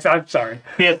time, Max. I'm sorry.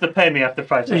 He has to pay me after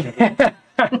 5 seconds.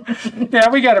 Yeah,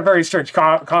 we got a very strict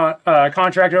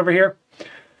contract over here.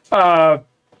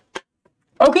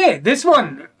 Okay, this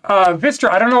one, Vistra,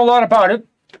 I don't know a lot about it,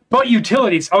 but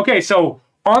utilities. Okay, so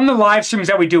on the live streams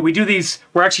that we do these,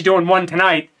 we're actually doing one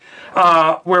tonight,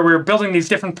 where we're building these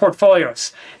different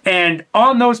portfolios. And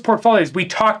on those portfolios, we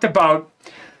talked about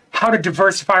how to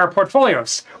diversify our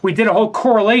portfolios. We did a whole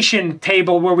correlation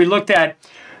table where we looked at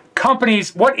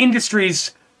companies, what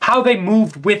industries, how they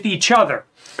moved with each other.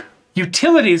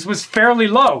 Utilities was fairly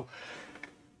low.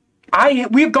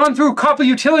 We've gone through a couple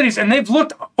utilities and they've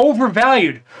looked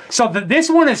overvalued. So this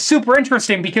one is super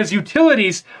interesting because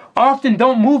utilities often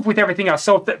don't move with everything else.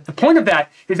 So the point of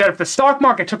that is that if the stock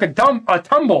market took a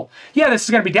tumble, yeah, this is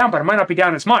going to be down, but it might not be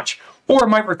down as much. Or it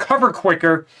might recover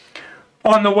quicker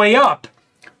on the way up.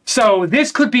 So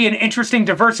this could be an interesting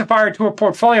diversifier to a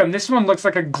portfolio. And this one looks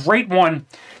like a great one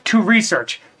to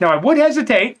research. Now, I would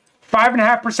hesitate.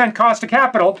 5.5% cost of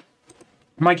capital.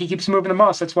 Mikey keeps moving the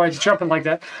mouse. That's why he's jumping like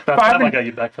that. About time I got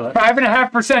you back for that.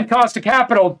 5.5% cost of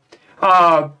capital.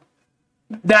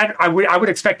 that I would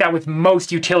expect that with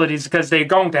most utilities because they're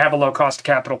going to have a low cost of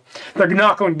capital. They're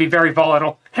not going to be very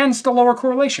volatile, hence the lower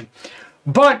correlation.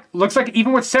 But looks like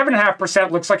even with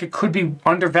 7.5%, looks like it could be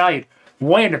undervalued,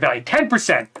 way undervalued.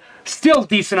 10%, still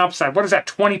decent upside. What is that,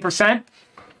 20%?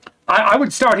 I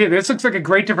would start here. This looks like a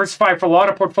great diversifier for a lot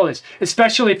of portfolios,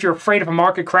 especially if you're afraid of a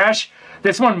market crash.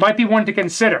 This one might be one to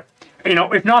consider. You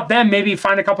know, if not them, maybe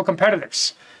find a couple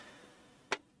competitors.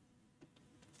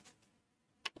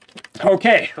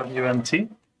 Okay. WMT.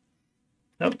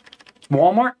 Nope.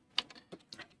 Walmart.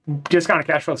 Discounted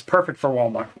cash flow is perfect for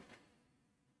Walmart.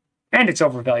 And it's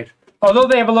overvalued. Although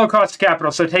they have a low cost of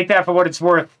capital, so take that for what it's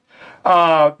worth.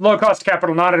 Low cost of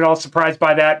capital, not at all surprised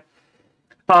by that.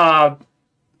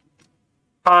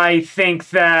 I think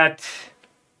that,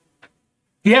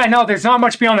 yeah, no, there's not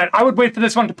much beyond that. I would wait for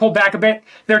this one to pull back a bit.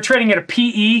 They're trading at a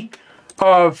PE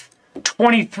of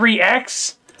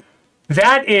 23x.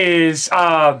 That's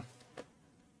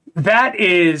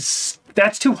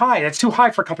too high. That's too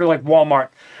high for a company like Walmart.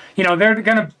 You know, they're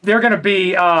gonna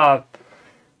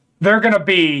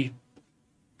be,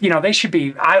 you know, they should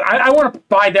be, I want to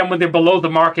buy them when they're below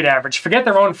the market average. Forget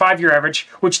their own 5-year average,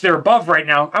 which they're above right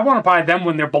now. I want to buy them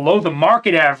when they're below the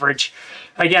market average.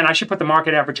 Again, I should put the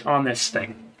market average on this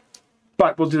thing.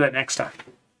 But we'll do that next time.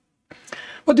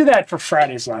 We'll do that for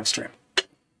Friday's live stream.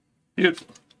 Beautiful.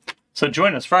 So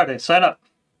join us Friday. Sign up.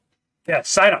 Yeah,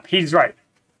 sign up. He's right.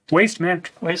 Waste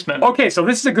management. Waste management. Okay, so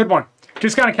this is a good one.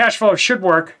 Discounted cash flow should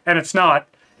work, and it's not.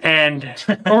 And,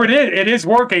 or it is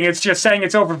working. It's just saying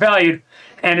it's overvalued,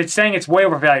 and it's saying it's way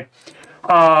overvalued.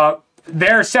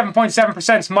 Their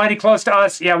 7.7% is mighty close to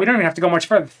us. Yeah, we don't even have to go much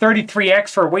further. 33x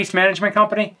for a waste management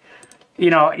company.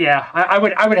 You know, yeah, I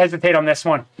would hesitate on this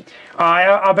one.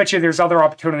 I'll bet you there's other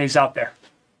opportunities out there.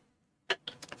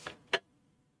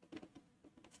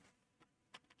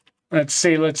 Let's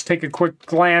see. Let's take a quick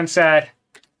glance at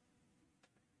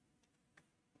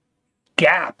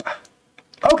Gap.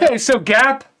 Okay, so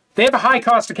Gap, they have a high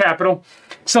cost of capital.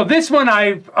 So this one,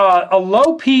 a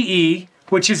low PE,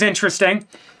 which is interesting.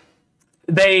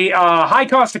 They high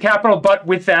cost of capital, but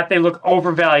with that, they look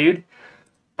overvalued.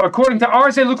 According to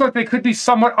ours, they look like they could be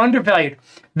somewhat undervalued.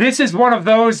 This is one of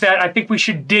those that I think we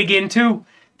should dig into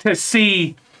to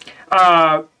see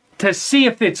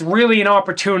if it's really an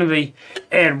opportunity.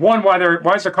 And one, why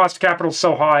is their cost of capital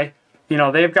so high? You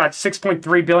know, they've got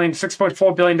 $6.3 billion,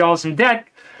 $6.4 billion in debt.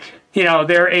 You know,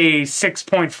 they're a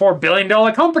 $6.4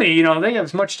 billion company. You know, they have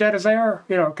as much debt as they are.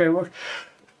 You know, okay, well,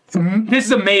 this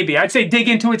is a maybe. I'd say dig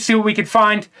into it, see what we could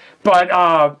find,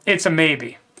 but it's a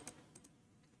maybe.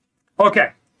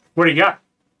 Okay, what do you got?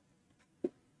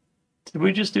 Did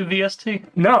we just do VST?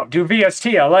 No, do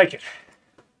VST. I like it.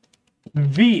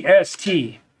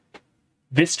 VST.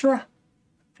 Vistra?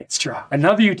 Vistra.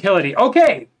 Another utility.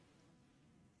 Okay.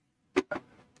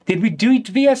 Did we do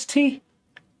VST?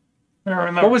 I don't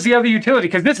remember. What was the other utility?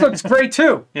 Because this looks great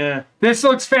too. Yeah. This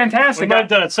looks fantastic. We might have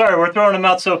done it. Sorry, we're throwing them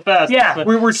out so fast. Yeah,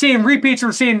 we're seeing repeats.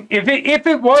 We're seeing if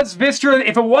it was Vistra,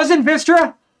 if it wasn't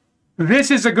Vistra,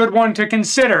 this is a good one to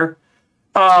consider.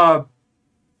 I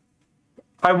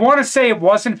want to say it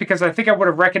wasn't because I think I would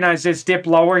have recognized this dip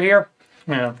lower here.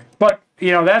 Yeah. But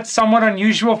you know that's somewhat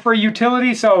unusual for a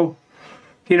utility, so.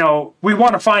 You know, we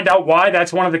want to find out why.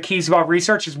 That's one of the keys about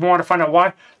research is we want to find out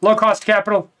why. Low cost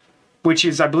capital, which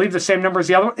is, I believe, the same number as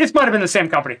the other one. This might have been the same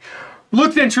company.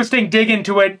 Looked interesting. Dig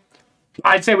into it.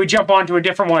 I'd say we jump on to a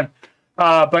different one.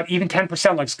 But even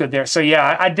 10% looks good there. So,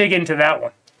 yeah, I'd dig into that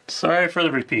one. Sorry for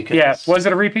the repeat. Yeah. Was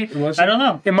it a repeat? Was it? I don't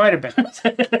know. It might have been.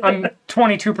 I'm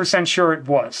 22% sure it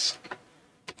was.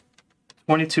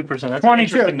 22%. That's 22. an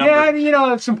interesting number. Yeah, you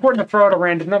know, it's important to throw out a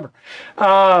random number.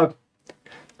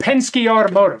 Penske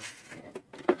Automotive.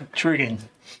 Intriguing.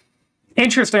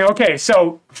 Interesting. Okay,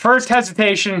 so first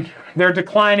hesitation, they're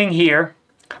declining here.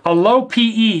 A low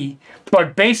PE,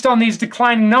 but based on these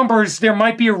declining numbers, there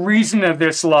might be a reason of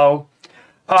this low.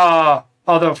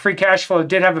 Although free cash flow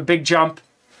did have a big jump.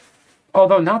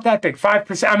 Although not that big,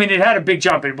 5%. I mean, it had a big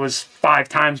jump. It was 5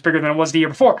 times bigger than it was the year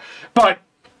before. But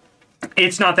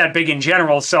it's not that big in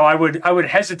general, so I would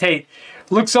hesitate.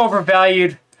 Looks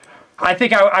overvalued. I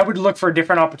think I would look for a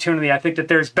different opportunity. I think that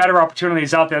there's better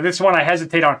opportunities out there. This one I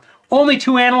hesitate on. Only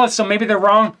 2 analysts, so maybe they're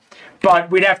wrong, but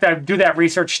we'd have to do that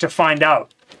research to find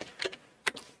out.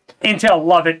 Intel,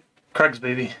 love it. Craig's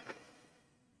baby.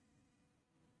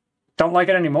 Don't like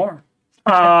it anymore.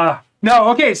 No,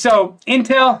 okay, so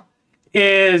Intel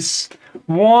is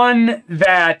one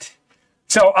that...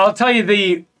 So I'll tell you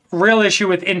the real issue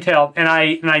with Intel, and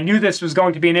I knew this was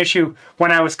going to be an issue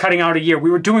when I was cutting out a year.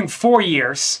 We were doing 4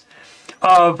 years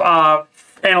of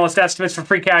analyst estimates for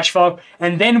free cash flow,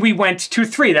 and then we went to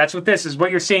 3. That's what this is.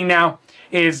 What you're seeing now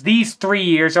is these 3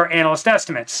 years are analyst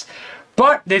estimates.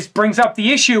 But this brings up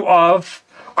the issue of,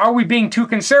 are we being too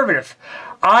conservative?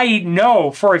 I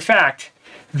know for a fact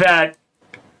that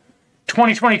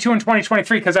 2022 and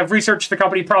 2023, because I've researched the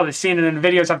company, probably seen it in the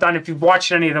videos I've done if you've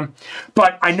watched any of them.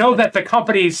 But I know that the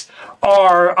companies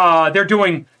are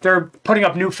they're putting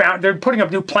up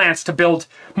new plants to build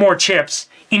more chips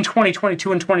in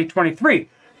 2022 and 2023.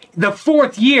 The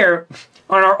 4th year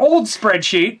on our old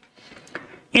spreadsheet,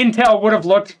 Intel would have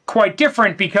looked quite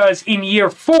different because in year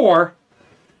 4,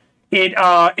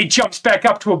 it jumps back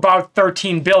up to about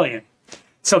 13 billion.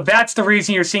 So that's the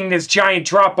reason you're seeing this giant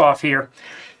drop off here.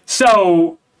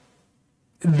 So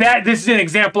this is an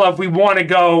example of we're going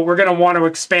to want to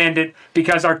expand it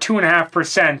because our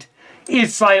 2.5%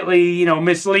 is slightly,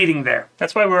 misleading there.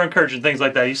 That's why we're encouraging things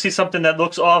like that. You see something that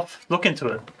looks off, look into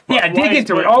it. Yeah, dig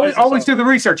into it. Always do the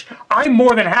research. I'm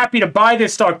more than happy to buy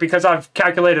this stock because I've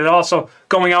calculated also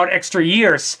going out extra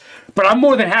years. But I'm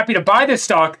more than happy to buy this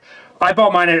stock. I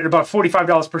bought mine at about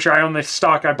 $45 per share. I own this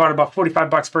stock. I bought about 45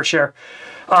 bucks per share.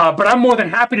 But I'm more than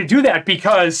happy to do that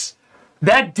because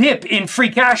that dip in free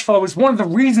cash flow is one of the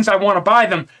reasons I want to buy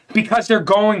them, because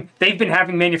they've been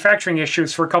having manufacturing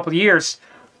issues for a couple of years.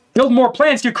 Build more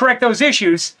plants to correct those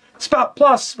issues.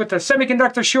 Plus, with the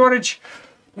semiconductor shortage,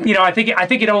 I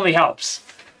think it only helps.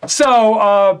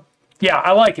 So, yeah,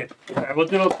 I like it. All right, we'll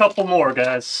do a couple more,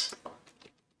 guys.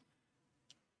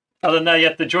 Other than that, you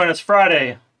have to join us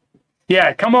Friday.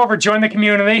 Yeah, come over, join the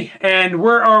community. And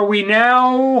where are we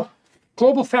now?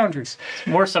 Global Foundries.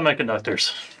 More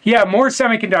semiconductors. Yeah, more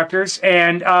semiconductors.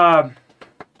 And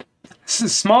this is a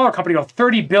smaller company, about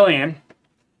 30 billion.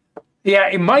 Yeah,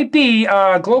 it might be,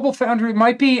 Global Foundry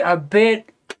might be a bit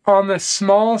on the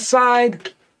small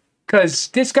side because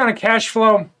discounted cash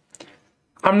flow,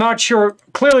 I'm not sure.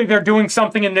 Clearly, they're doing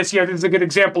something in this year. This is a good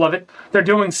example of it. They're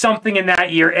doing something in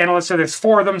that year. Analysts, so there's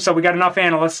 4 of them, so we got enough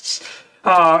analysts.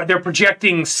 They're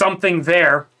projecting something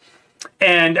there.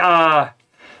 And,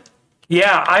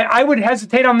 yeah, I would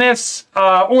hesitate on this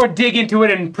or dig into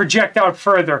it and project out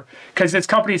further because this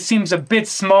company seems a bit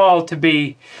small to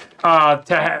be,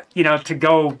 to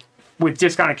go with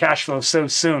discounted cash flow so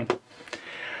soon.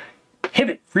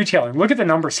 Hibbett Retailer, look at the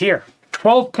numbers here.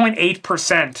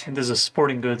 12.8%. And this is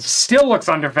sporting goods. Still looks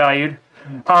undervalued.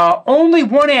 Only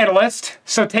one analyst,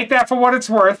 so take that for what it's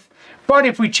worth. But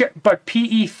if we check,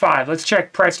 PE 5, let's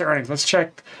check price to earnings. Let's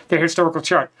check the historical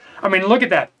chart. I mean, look at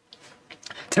that.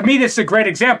 To me, this is a great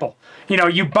example.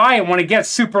 You buy it when it gets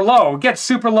super low. It gets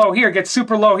super low here, gets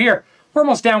super low here. We're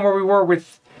almost down where we were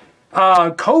with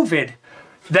COVID.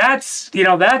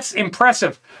 That's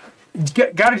impressive.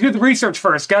 Got to do the research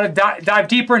first. Got to dive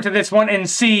deeper into this one and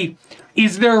see,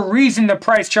 is there a reason the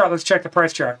price chart, let's check the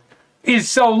price chart, is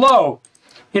so low?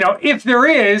 If there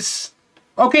is,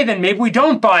 okay, then maybe we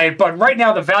don't buy it. But right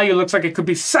now, the value looks like it could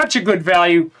be such a good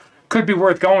value, could be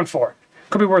worth going for it.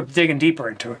 Could be worth digging deeper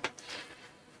into it.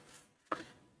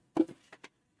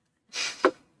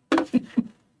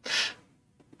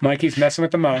 Mikey's messing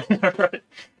with the mouse. All right.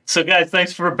 So, guys,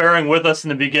 thanks for bearing with us in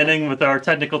the beginning with our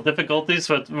technical difficulties.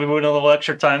 But we went a little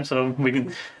extra time, so we can.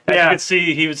 As you can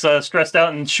see, he was stressed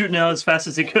out and shooting out as fast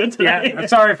as he could today. Yeah, I'm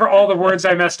sorry for all the words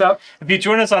I messed up. If you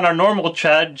join us on our normal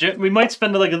chat, we might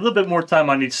spend a little bit more time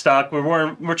on each stock.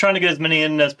 We're trying to get as many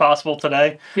in as possible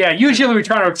today. Yeah, usually we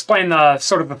try to explain the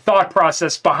sort of the thought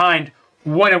process behind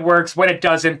when it works, when it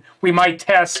doesn't. We might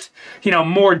test,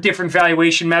 more different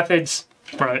valuation methods.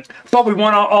 Right. But we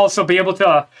want to also be able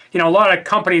to, a lot of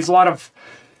companies, a lot of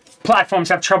platforms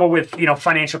have trouble with,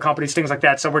 financial companies, things like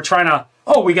that. So we're trying to,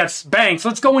 we got banks.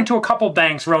 Let's go into a couple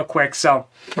banks real quick. So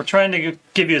we're trying to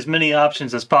give you as many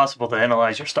options as possible to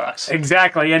analyze your stocks.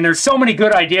 Exactly. And there's so many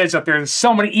good ideas up there. There's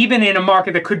so many, even in a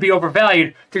market that could be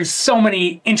overvalued, there's so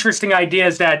many interesting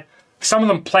ideas that some of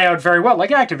them play out very well, like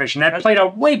Activision. That played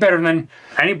out way better than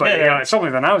anybody,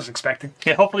 certainly than I was expecting.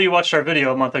 Yeah, hopefully you watched our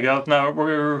video a month ago. Now,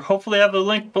 we'll hopefully have the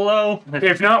link below.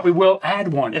 If not, we will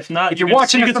add one. If not, if you're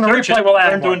watching this on the replay, we'll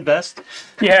add one. Learn to invest.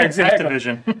 Yeah, exactly.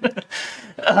 Activision.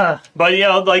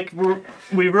 But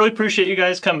we really appreciate you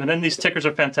guys coming in. These tickers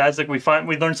are fantastic. We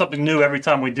learn something new every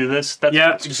time we do this. That's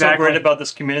what's so great about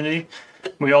this community.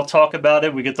 We all talk about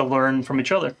it. We get to learn from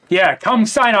each other. Yeah, come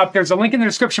sign up. There's a link in the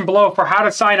description below for how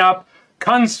to sign up.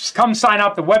 Come sign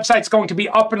up. The website's going to be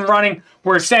up and running.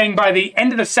 We're saying by the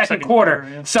end of the second quarter.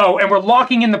 Yeah. So, and we're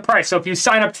locking in the price. So if you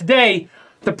sign up today,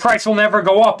 the price will never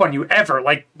go up on you, ever.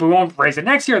 Like, we won't raise it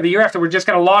next year or the year after. We're just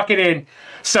going to lock it in.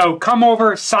 So come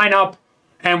over, sign up,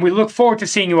 and we look forward to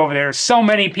seeing you over there. There's so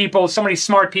many people, so many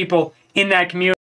smart people in that community.